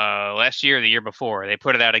Lego. Last year or the year before, they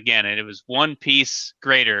put it out again, and it was one piece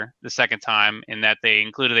greater the second time in that they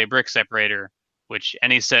included a brick separator, which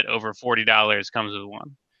any set over $40 comes with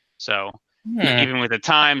one. So even with the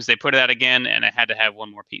times, they put it out again, and it had to have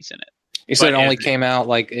one more piece in it. You said it came out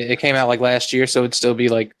like last year, so it'd still be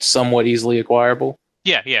like somewhat easily acquirable.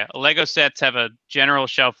 Yeah. Lego sets have a general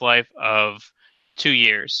shelf life of 2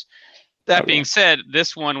 years. That being said,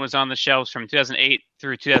 this one was on the shelves from 2008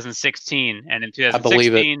 through 2016, and in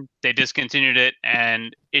 2016 they discontinued it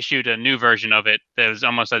and issued a new version of it that was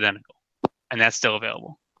almost identical, and that's still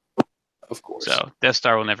available. Of course. So Death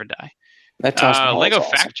Star will never die. Lego Lego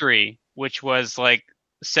Factory, which was like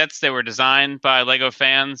sets that were designed by Lego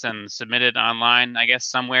fans and submitted online, I guess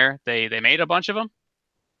somewhere. They made a bunch of them,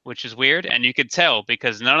 which is weird, and you could tell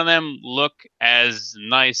because none of them look as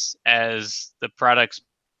nice as the products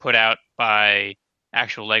put out by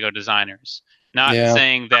actual Lego designers. Not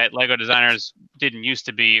saying that Lego designers didn't used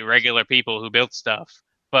to be regular people who built stuff,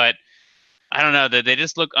 but I don't know, they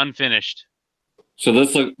just look unfinished. So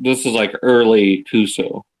this is like early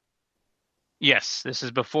Kuso. Yes, this is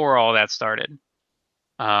before all that started.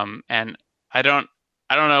 And I don't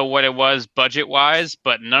know what it was budget wise,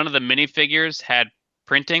 but none of the minifigures had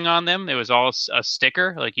printing on them. It was all a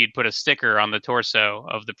sticker, like you'd put a sticker on the torso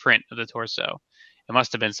of the print of the torso. It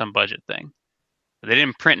must have been some budget thing. But they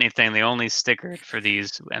didn't print anything. They only stickered for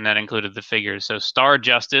these, and that included the figures. So Star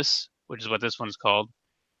Justice, which is what this one's called,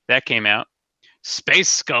 that came out. Space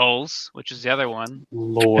Skulls, which is the other one,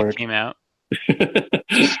 Lord, came out.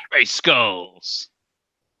 Space Skulls.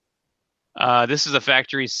 This is a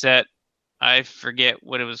factory set. I forget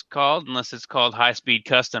what it was called, unless it's called High Speed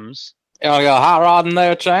Customs. I got a hot rod in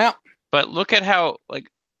there, champ. But look at how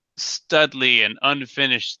studly and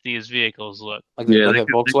unfinished these vehicles look. Like a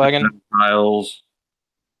Volkswagen tiles.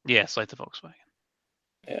 Yes, like the Volkswagen.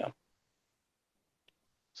 Yeah.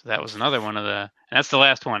 So that was another one of and that's the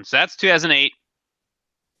last one. So that's 2008.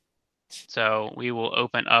 So we will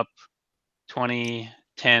open up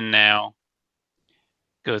 2010 now.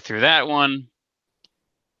 Go through that one.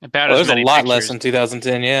 There's a lot less in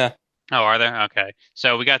 2010, yeah. Oh, are there? Okay.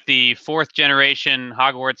 So we got the 4th generation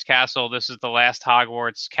Hogwarts Castle. This is the last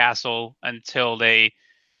Hogwarts Castle until they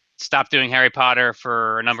stopped doing Harry Potter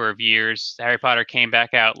for a number of years. Harry Potter came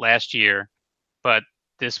back out last year, but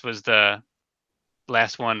this was the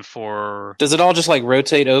last one for... Does it all just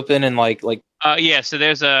rotate open and yeah, so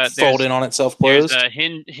there's fold in on itself closed?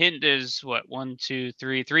 There's a is what, 1, 2,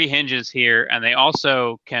 3 hinges here, and they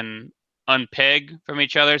also can unpeg from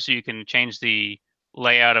each other, so you can change the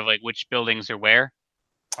layout of which buildings are where.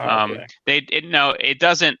 Okay. It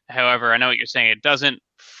doesn't, however, I know what you're saying, it doesn't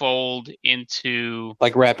fold into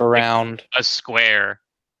wrap around a square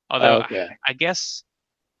Although Okay. I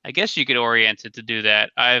guess you could orient it to do that.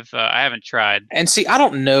 I haven't tried. And see, I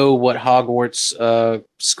don't know what Hogwarts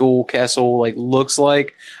school castle like looks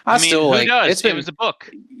like. I mean, still who like does? it's been It was a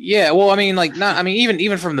book. yeah. Well, I mean, like not. I mean,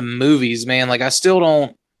 even from the movies, man. Like I still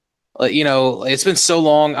don't. You know, it's been so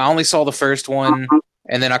long. I only saw the first one,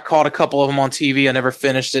 and then I caught a couple of them on TV. I never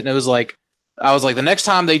finished it, and it was like I was like, the next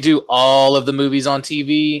time they do all of the movies on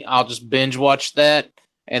TV, I'll just binge watch that,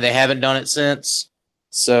 and they haven't done it since.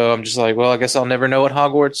 So I'm just like, well, I guess I'll never know what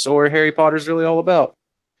Hogwarts or Harry Potter's really all about.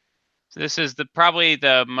 So this is probably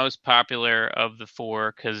the most popular of the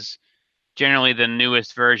four because generally the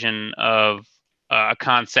newest version of a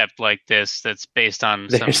concept like this that's based on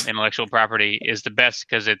some intellectual property is the best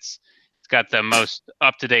because it's got the most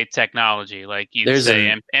up-to-date technology. Like you'd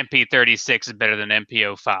say MP36 is better than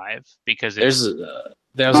MP05 because it's...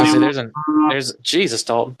 There's Jesus,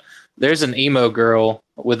 Dalton. There's an emo girl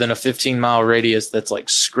within a 15-mile radius that's like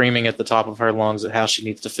screaming at the top of her lungs at how she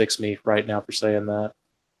needs to fix me right now for saying that.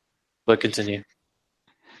 But continue.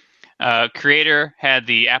 Creator had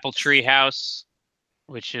the Apple Tree House,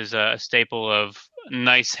 which is a staple of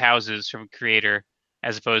nice houses from Creator,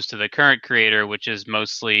 as opposed to the current Creator, which is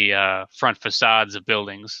mostly front facades of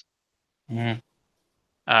buildings.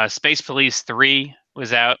 Mm-hmm. Space Police 3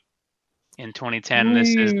 was out in 2010.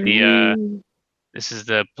 This is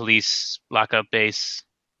the police lockup base,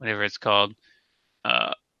 whatever it's called.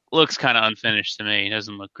 Looks kind of unfinished to me. It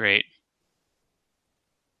doesn't look great.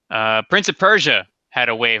 Prince of Persia had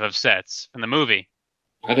a wave of sets from the movie.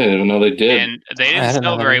 I didn't even know they did. And they didn't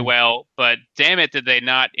sell very well, but damn it, did they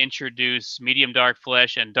not introduce medium dark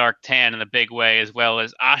flesh and dark tan in a big way, as well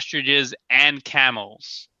as ostriches and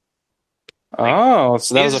camels. So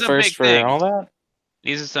that was a first for all that?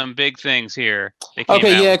 These are some big things here.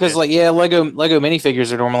 Okay, yeah, because Lego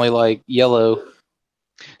minifigures are normally like yellow.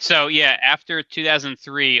 So yeah, after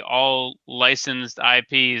 2003, all licensed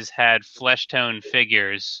IPs had flesh tone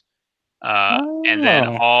figures, and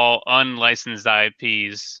then all unlicensed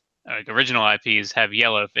IPs, like original IPs, have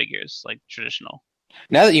yellow figures, like traditional.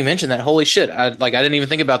 Now that you mention that, holy shit! I didn't even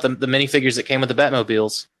think about the minifigures that came with the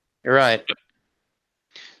Batmobiles. You're right.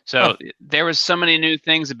 So there was so many new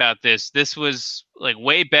things about this. This was like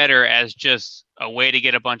way better as just a way to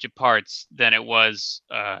get a bunch of parts than it was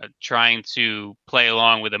trying to play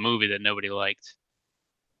along with a movie that nobody liked.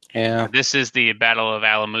 Yeah. This is the Battle of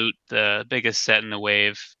Alamut, the biggest set in the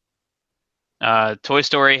wave. Toy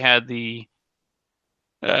Story had the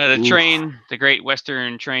train, the Great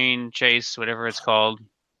Western Train Chase, whatever it's called.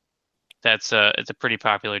 It's a pretty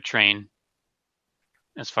popular train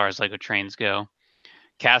as far as Lego trains go.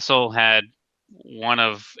 Castle had one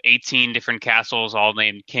of 18 different castles, all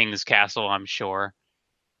named King's Castle, I'm sure.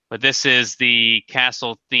 But this is the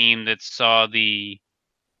castle theme that saw the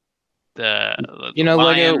lions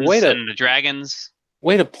Lego, and the dragons.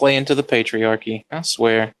 Way to play into the patriarchy, I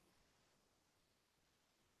swear.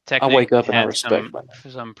 Technic I'll wake up and I respect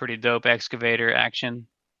some pretty dope excavator action.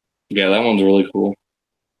 Yeah, that one's really cool.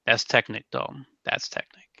 That's Technic, Dalton. That's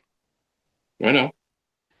Technic. I know.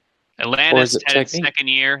 Atlantis had its second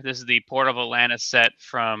year. This is the Port of Atlantis set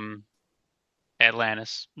from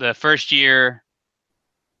Atlantis. The first year...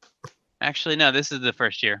 Actually, no, this is the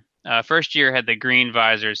first year. First year had the green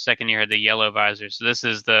visors. Second year had the yellow visors. So this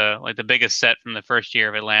is the biggest set from the first year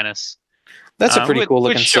of Atlantis. That's a pretty cool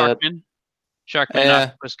looking set. Sharkman,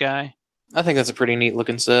 Octopus Guy. I think that's a pretty neat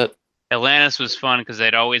looking set. Atlantis was fun because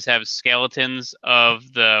they'd always have skeletons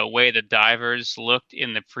of the way the divers looked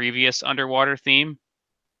in the previous underwater theme,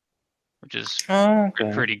 which is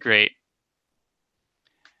pretty great.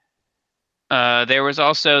 There was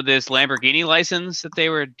also this Lamborghini license that they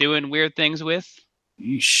were doing weird things with.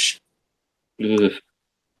 Yeesh.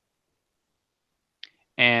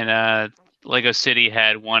 And Lego City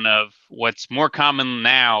had one of what's more common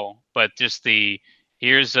now, but just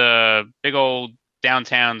here's a big old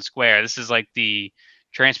downtown square. This is like the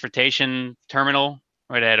transportation terminal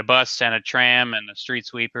where they had a bus and a tram and a street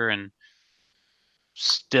sweeper and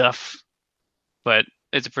stuff. But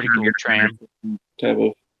it's a pretty cool tram.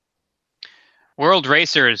 World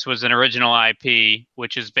Racers was an original IP,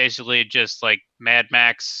 which is basically just like Mad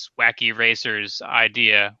Max Wacky Racers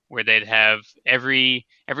idea, where they'd have every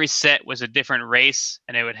set was a different race,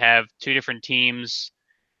 and it would have two different teams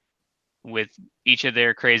with each of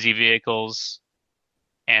their crazy vehicles,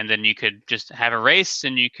 and then you could just have a race,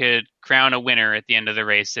 and you could crown a winner at the end of the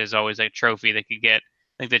race. There's always a trophy they could get.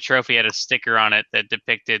 I think the trophy had a sticker on it that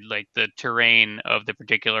depicted like the terrain of the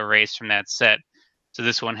particular race from that set. So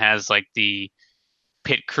this one has like the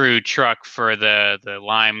pit crew truck for the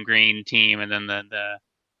lime green team, and then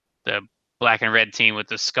the black and red team with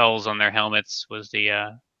the skulls on their helmets was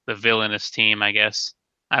the the villainous team, I guess.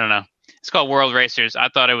 I don't know. It's called World Racers. I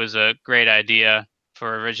thought it was a great idea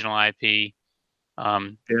for original IP.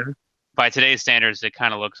 By today's standards, it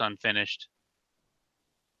kind of looks unfinished.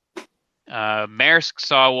 Maersk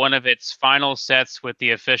saw one of its final sets with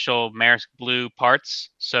the official Maersk Blue parts.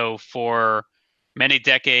 So for many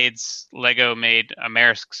decades, LEGO made a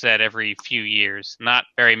Maersk set every few years. Not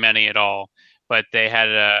very many at all, but they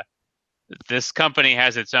had this company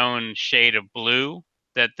has its own shade of blue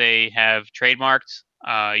that they have trademarked.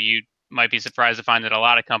 You might be surprised to find that a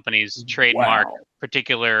lot of companies trademark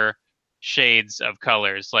particular shades of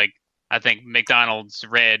colors. Like, I think McDonald's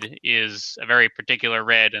red is a very particular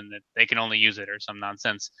red, and that they can only use it or some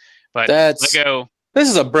nonsense. But LEGO, this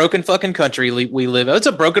is a broken fucking country we live in. It's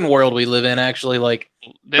a broken world we live in, actually. Like,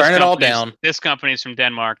 burn it all down. This company's from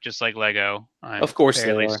Denmark, just like LEGO. I'm of course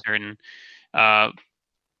fairly they are. certain.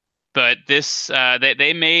 But this,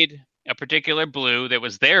 they made a particular blue that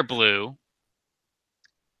was their blue,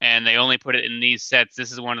 and they only put it in these sets.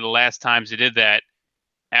 This is one of the last times they did that.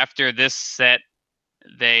 After this set,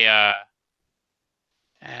 they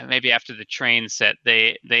maybe after the train set,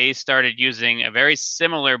 they started using a very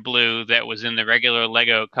similar blue that was in the regular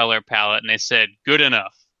LEGO color palette, and they said good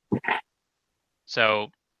enough. So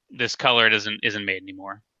this color isn't made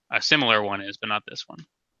anymore. A similar one is, but not this one.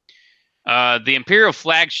 The Imperial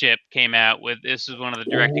flagship came out with, this is one of the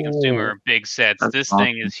direct-to-consumer big sets. This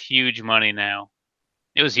thing is huge money now.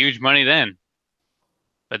 It was huge money then.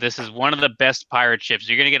 But this is one of the best pirate ships.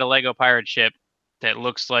 You're going to get a LEGO pirate ship that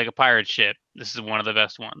looks like a pirate ship. This is one of the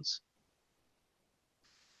best ones.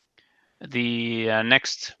 The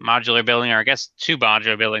next modular building, or I guess two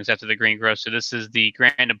modular buildings after the Green Grocer. This is the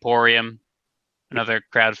Grand Emporium, another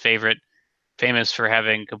crowd favorite, famous for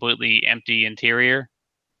having completely empty interior.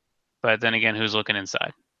 But then again, who's looking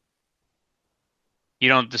inside? You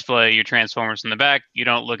don't display your Transformers in the back. You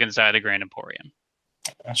don't look inside the Grand Emporium.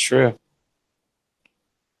 That's true.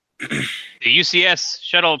 The UCS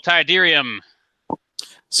Shuttle Tidarium.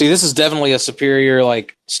 See, this is definitely a superior,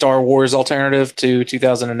 like, Star Wars alternative to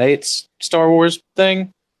 2008's Star Wars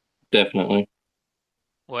thing. Definitely.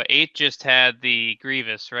 Well, 8 just had the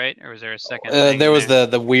Grievous, right? Or was there a second? There was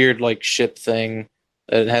the weird, like, ship thing.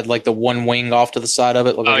 It had like the one wing off to the side of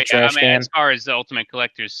it, looked like a trash can. As far as the Ultimate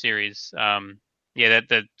Collector's series, that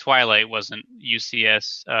the Twilight wasn't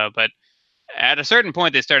UCS, but at a certain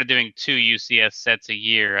point they started doing 2 UCS sets a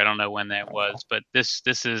year. I don't know when that was, but this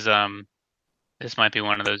is this might be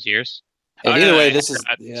one of those years. Either way, this is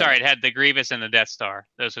sorry. It had the Grievous and the Death Star.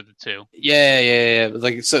 Those are the 2. Yeah.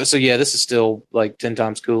 Like so yeah. This is still like 10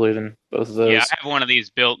 times cooler than both of those. Yeah, I have one of these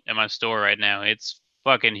built in my store right now. It's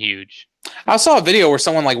fucking huge. I saw a video where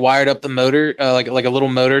someone like wired up the motor, like a little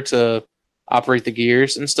motor to operate the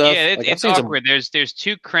gears and stuff. Yeah, like, it's awkward. There's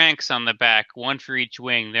 2 cranks on the back, one for each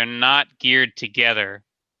wing. They're not geared together.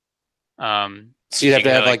 So you'd have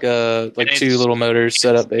to have like 2 little motors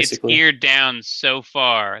set up basically. It's geared down so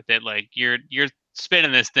far that like you're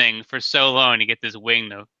spinning this thing for so long to get this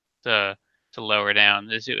wing to lower down.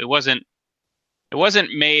 It wasn't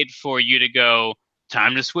made for you to go,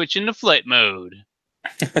 time to switch into flight mode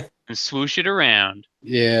and swoosh it around.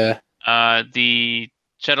 Yeah. The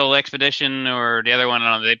Shuttle Expedition or the other one,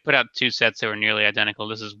 I don't know, they put out 2 sets that were nearly identical.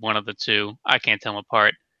 This is one of the 2. I can't tell them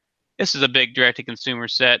apart. This is a big direct-to-consumer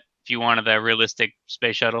set if you wanted that realistic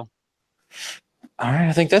space shuttle. All right,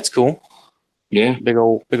 I think that's cool. Yeah. Big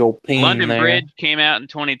old ping London there. Bridge came out in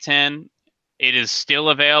 2010. It is still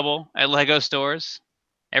available at LEGO stores.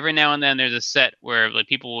 Every now and then there's a set where like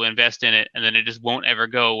people will invest in it and then it just won't ever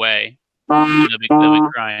go away. They'll be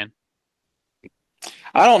crying.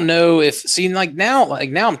 I don't know if now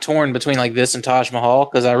I'm torn between like this and Taj Mahal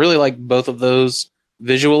because I really like both of those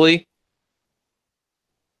visually.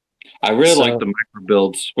 I really like the micro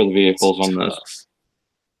builds for the vehicles on this.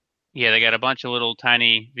 Yeah, they got a bunch of little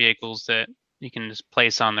tiny vehicles that you can just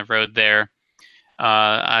place on the road there.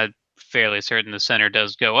 I'm fairly certain the center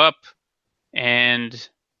does go up, and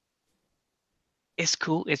it's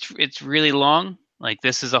cool. It's really long. Like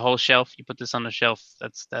this is a whole shelf. You put this on the shelf.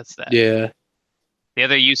 That's that. Yeah. The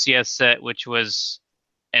other UCS set, which was,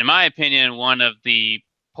 in my opinion, one of the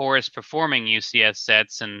poorest performing UCS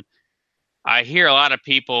sets, and I hear a lot of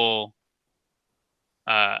people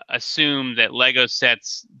assume that LEGO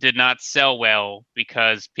sets did not sell well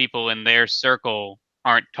because people in their circle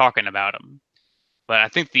aren't talking about them. But I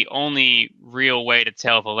think the only real way to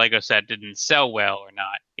tell if a LEGO set didn't sell well or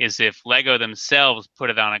not is if LEGO themselves put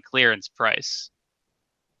it on a clearance price.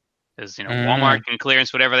 Because Walmart can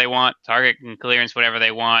clearance whatever they want, Target can clearance whatever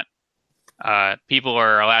they want. People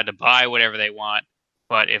are allowed to buy whatever they want.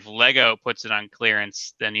 But if LEGO puts it on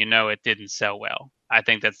clearance, then it didn't sell well. I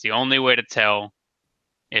think that's the only way to tell.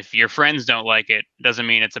 If your friends don't like it, doesn't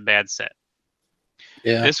mean it's a bad set.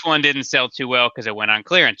 Yeah. This one didn't sell too well because it went on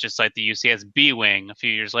clearance, just like the UCS B-Wing a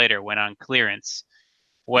few years later went on clearance.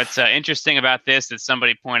 What's interesting about this that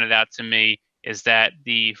somebody pointed out to me is that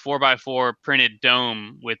the 4x4 printed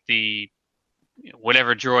dome with the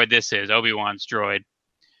whatever droid this is, Obi-Wan's droid,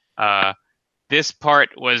 this part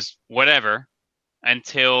was whatever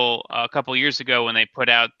until a couple years ago when they put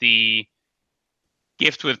out the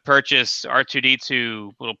gift with purchase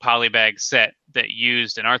R2-D2 little polybag set that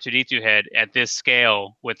used an R2-D2 head at this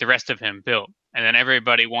scale with the rest of him built. And then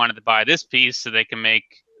everybody wanted to buy this piece so they can make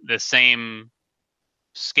the same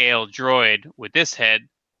scale droid with this head.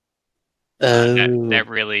 That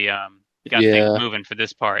really got things moving for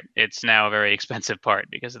this part. It's now a very expensive part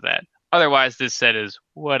because of that. Otherwise, this set is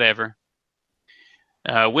whatever.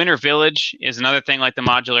 Winter Village is another thing like the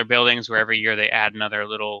modular buildings where every year they add another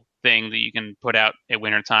little thing that you can put out at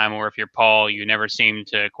wintertime, or if you're Paul, you never seem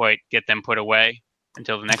to quite get them put away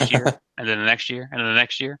until the next year, and then the next year, and then the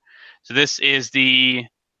next year. So this is the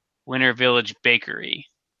Winter Village Bakery,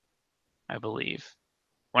 I believe.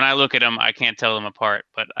 When I look at them, I can't tell them apart,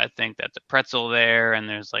 but I think that's a pretzel there, and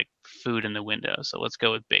there's like food in the window. So let's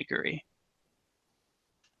go with bakery.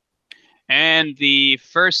 And the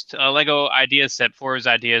first Lego idea set for his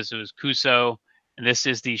ideas was Kuso, and this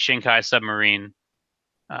is the Shinkai submarine.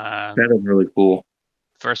 That is really cool.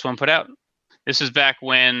 First one put out. This was back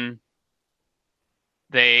when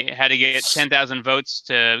they had to get 10,000 votes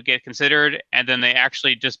to get considered, and then they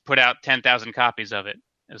actually just put out 10,000 copies of it,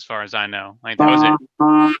 as far as I know. Like that was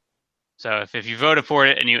it. So if you voted for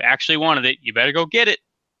it and you actually wanted it, you better go get it.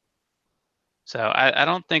 So I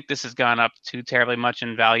don't think this has gone up too terribly much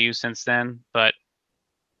in value since then, but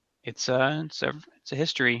it's a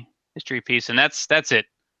history piece, and that's it.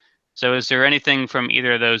 So is there anything from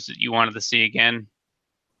either of those that you wanted to see again?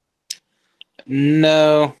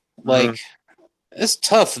 No, like it's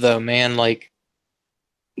tough though, man. Like,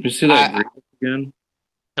 did you see that Grievous again?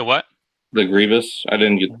 The what? The Grievous. I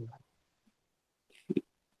didn't get.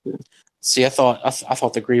 See, I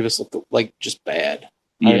thought the Grievous looked like just bad.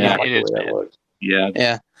 Yeah, it is bad.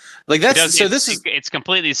 Yeah, like that's so. It's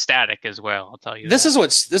completely static as well. I'll tell you. This is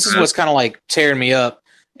what's kind of like tearing me up.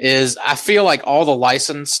 Is I feel like all the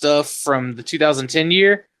licensed stuff from the 2010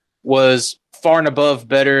 year was far and above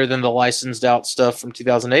better than the licensed out stuff from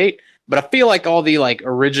 2008. But I feel like all the like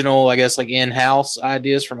original, I guess, like in-house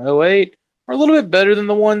ideas from 2008 are a little bit better than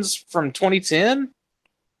the ones from 2010.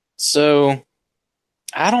 So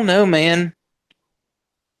I don't know, man.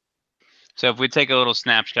 So if we take a little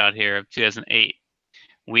snapshot here of 2008,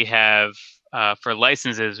 we have for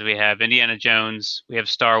licenses, we have Indiana Jones, we have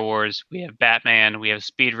Star Wars, we have Batman, we have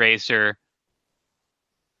Speed Racer,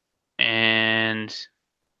 and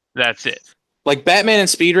that's it. Like Batman and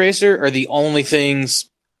Speed Racer are the only things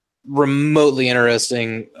remotely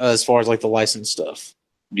interesting as far as like the licensed stuff.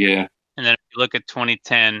 Yeah. And then if you look at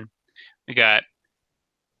 2010, we got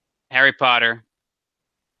Harry Potter,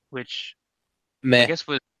 which Meh. I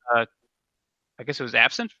guess it was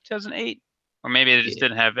absent from 2008, or maybe they just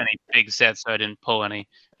didn't have any big sets, so I didn't pull any.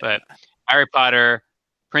 But Harry Potter,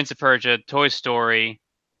 Prince of Persia, Toy Story,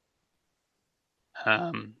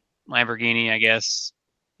 Lamborghini, I guess,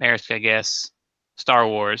 Maersk, I guess, Star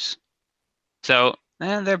Wars. So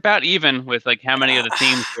they're about even with like how many of the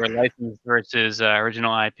themes were licensed versus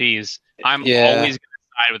original IPs. I'm always going to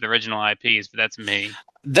side with original IPs, but that's me.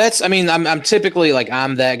 I'm typically like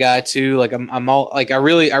I'm that guy too. Like I'm all like I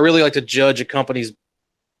really like to judge a company's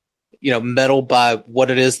metal by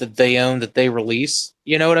what it is that they own that they release.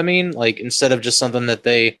 You know what I mean? Like instead of just something that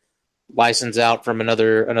they license out from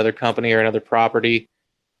another company or another property.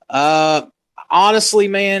 Honestly,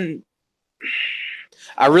 man,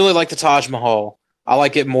 I really like the Taj Mahal. I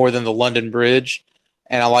like it more than the London Bridge,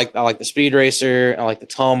 and I like the Speed Racer. I like the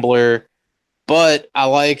Tumbler, but I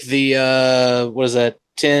like the what is that?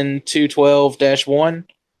 10212-1,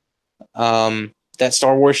 that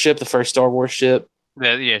Star Wars ship, the first Star Wars ship.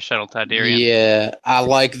 Yeah, Shuttle Tiberium. Yeah, I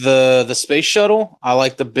like the space shuttle. I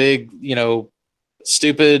like the big,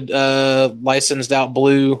 stupid licensed out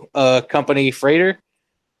blue company freighter,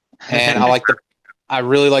 and I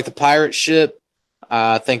really like the pirate ship.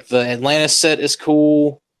 I think the Atlantis set is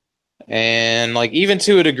cool, and like even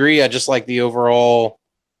to a degree, I just like the overall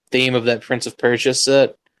theme of that Prince of Persia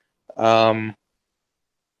set.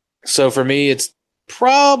 So for me, it's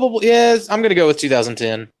probably I'm gonna go with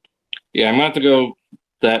 2010. Yeah, I'm gonna have to go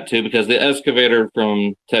that too because the excavator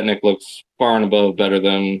from Technic looks far and above better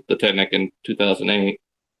than the Technic in 2008,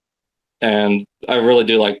 and I really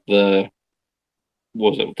do like the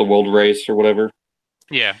World Race or whatever.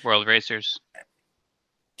 Yeah, World Racers.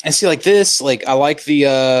 And see, like this, like I like the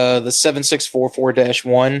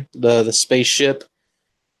 7644-1, the spaceship.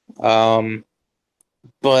 But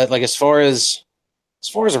like as far as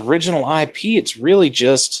original IP, it's really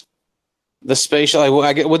just the spaceship.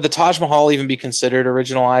 Like, would the Taj Mahal even be considered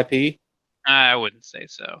original IP? I wouldn't say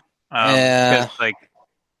so. Yeah. Because like,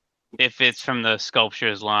 if it's from the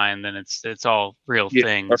sculptures line, then it's all real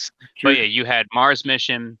things. But yeah, you had Mars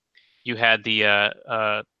Mission, you had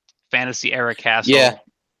the Fantasy Era Castle. Yeah,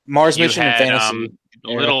 Mars you Mission had, and Fantasy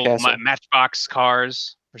little Castle. Matchbox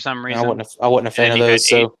cars for some reason. I wasn't a fan of you those.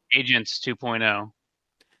 Had So Agents 2.0.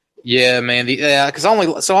 yeah, man. Because I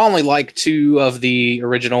only like 2 of the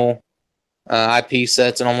original IP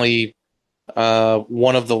sets, and only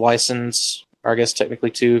one of the license. Or I guess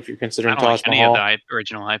technically 2 if you're considering I don't Taj like any Mahal. of the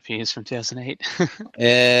original IPs from 2008.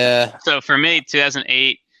 Yeah. So for me,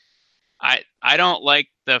 2008, I don't like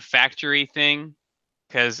the factory thing,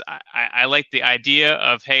 because I like the idea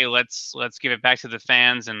of, hey, let's give it back to the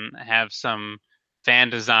fans and have some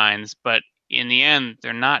fan designs, but in the end,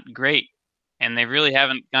 they're not great, and they really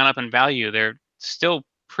haven't gone up in value. They're still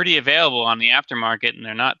pretty available on the aftermarket, and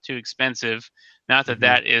they're not too expensive. Not that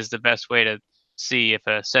that is the best way to see if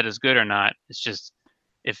a set is good or not. It's just,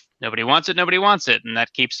 if nobody wants it, nobody wants it, and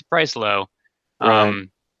that keeps the price low. Right.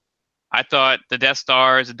 I thought the Death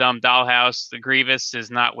Star is a dumb dollhouse. The Grievous is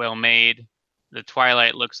not well made. The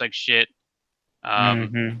Twilight looks like shit.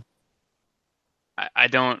 I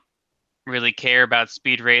don't really care about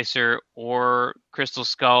Speed Racer or Crystal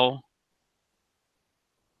Skull.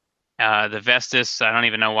 The Vestas, I don't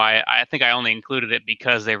even know why. I think I only included it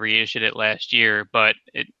because they reissued it last year, but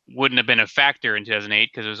it wouldn't have been a factor in 2008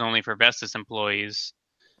 because it was only for Vestas employees.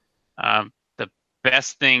 The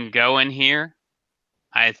best thing going here,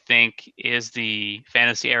 I think, is the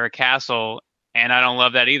Fantasy Era Castle, and I don't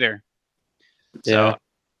love that either. Yeah. So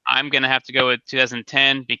I'm going to have to go with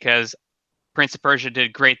 2010 because Prince of Persia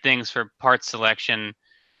did great things for part selection.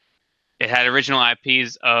 It had original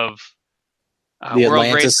IPs of The World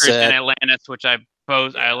Atlantis Racers set. and Atlantis, which I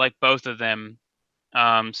like both of them.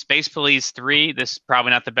 Space Police 3, this is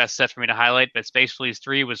probably not the best set for me to highlight, but Space Police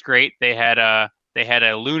 3 was great. They had a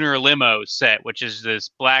lunar limo set, which is this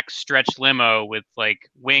black stretch limo with like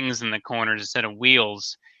wings in the corners instead of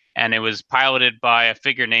wheels, and it was piloted by a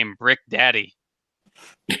figure named Brick Daddy,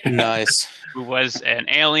 Nice. who was an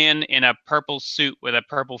alien in a purple suit with a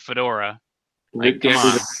purple fedora. Rick come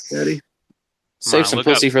on. Daddy. Save some look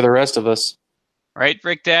pussy up. for the rest of us. Right,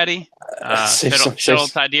 Brick Daddy? Save some- Shuttle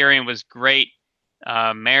Tidarian was great.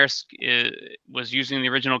 Maersk was using the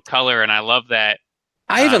original color, and I love that.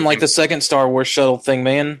 I even like the second Star Wars shuttle thing,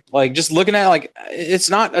 man. Like, just looking at it, like, it's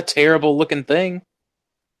not a terrible looking thing.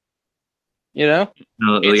 You know?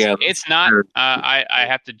 It's not. I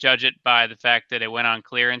have to judge it by the fact that it went on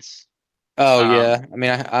clearance. Oh, yeah. I mean,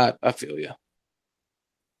 I feel you.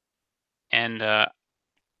 And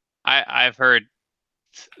I've heard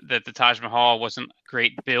that the Taj Mahal wasn't a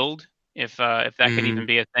great build, if that could even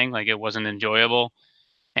be a thing. Like, it wasn't enjoyable.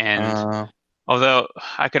 And although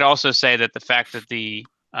I could also say that the fact that the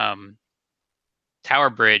Tower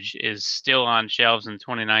Bridge is still on shelves in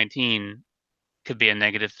 2019 could be a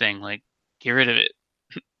negative thing. Like, get rid of it.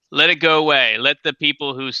 Let it go away. Let the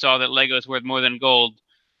people who saw that Lego's worth more than gold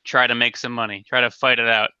try to make some money. Try to fight it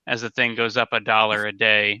out as the thing goes up $1 a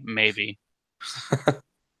day, maybe.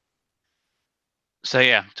 So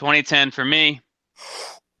yeah, 2010 for me.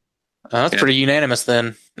 That's pretty unanimous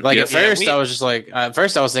then. Like, at first I was just like,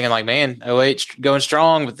 thinking like, man, 08 going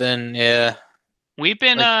strong, but then we've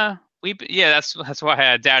been that's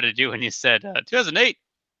why I doubted you when you said 2008.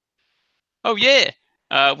 Oh yeah.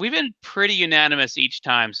 We've been pretty unanimous each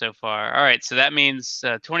time so far. All right, so that means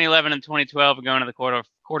 2011 and 2012 are going to the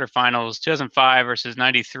quarterfinals. 2005 versus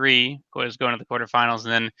 93 is going to the quarterfinals,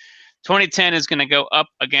 and then 2010 is going to go up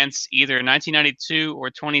against either 1992 or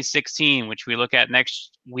 2016, which we look at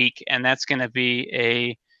next week, and that's going to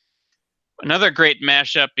be another great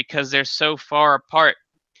mashup because they're so far apart.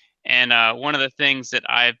 And one of the things that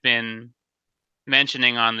I've been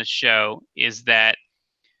mentioning on the show is that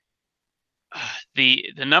the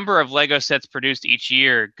number of Lego sets produced each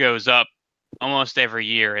year goes up almost every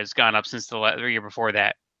year. Has gone up since the year before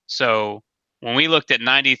that. So when we looked at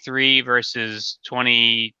 93 versus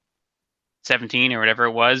 2017 or whatever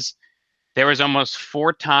it was, there was almost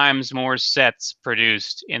 4 times more sets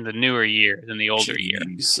produced in the newer year than the older year.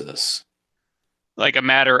 Jesus. Like a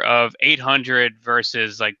matter of 800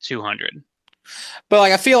 versus like 200. But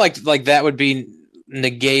like, I feel like that would be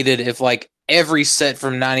negated if like every set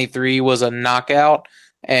from 93 was a knockout,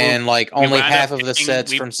 and like only half of the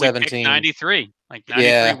sets from 17. 93. Like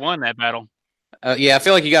 93 won that battle. Yeah, I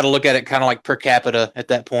feel like you got to look at it kind of like per capita at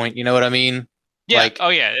that point. You know what I mean? Yeah. Like, Oh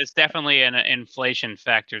yeah. It's definitely an inflation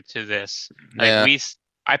factor to this. Like yeah.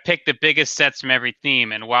 I picked the biggest sets from every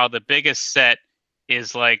theme, and while the biggest set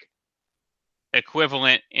is like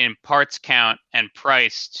equivalent in parts count and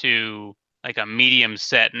price to like a medium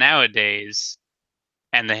set nowadays,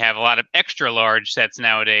 and they have a lot of extra large sets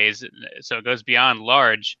nowadays, so it goes beyond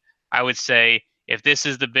large. I would say if this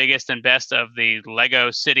is the biggest and best of the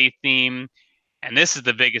Lego City theme, and this is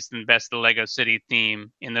the biggest and best of the Lego City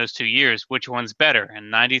theme in those 2 years, which one's better?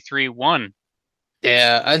 And 93 won.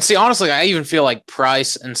 Yeah, and see, honestly, I even feel like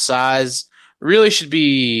price and size really should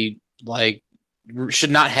be like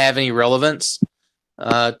should not have any relevance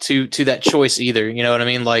to that choice either. You know what I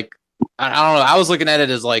mean? Like, I don't know. I was looking at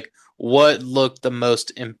it as like what looked the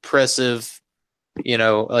most impressive, you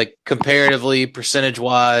know, like comparatively, percentage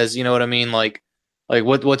wise. You know what I mean? Like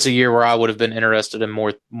what's a year where I would have been interested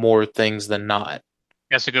in more things than not.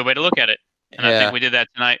 That's a good way to look at it. And I think we did that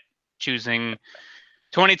tonight, choosing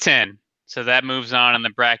 2010. So that moves on in the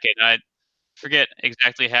bracket. I forget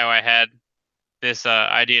exactly how I had this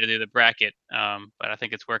idea to do the bracket, but I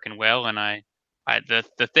think it's working well. And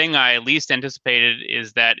the thing I least anticipated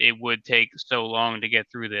is that it would take so long to get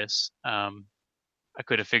through this. I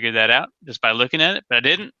could have figured that out just by looking at it, but I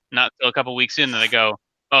didn't. Not until a couple weeks in that I go,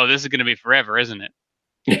 "Oh, this is going to be forever, isn't it?"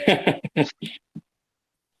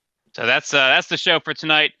 So that's the show for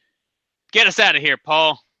tonight. Get us out of here,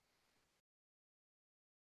 Paul.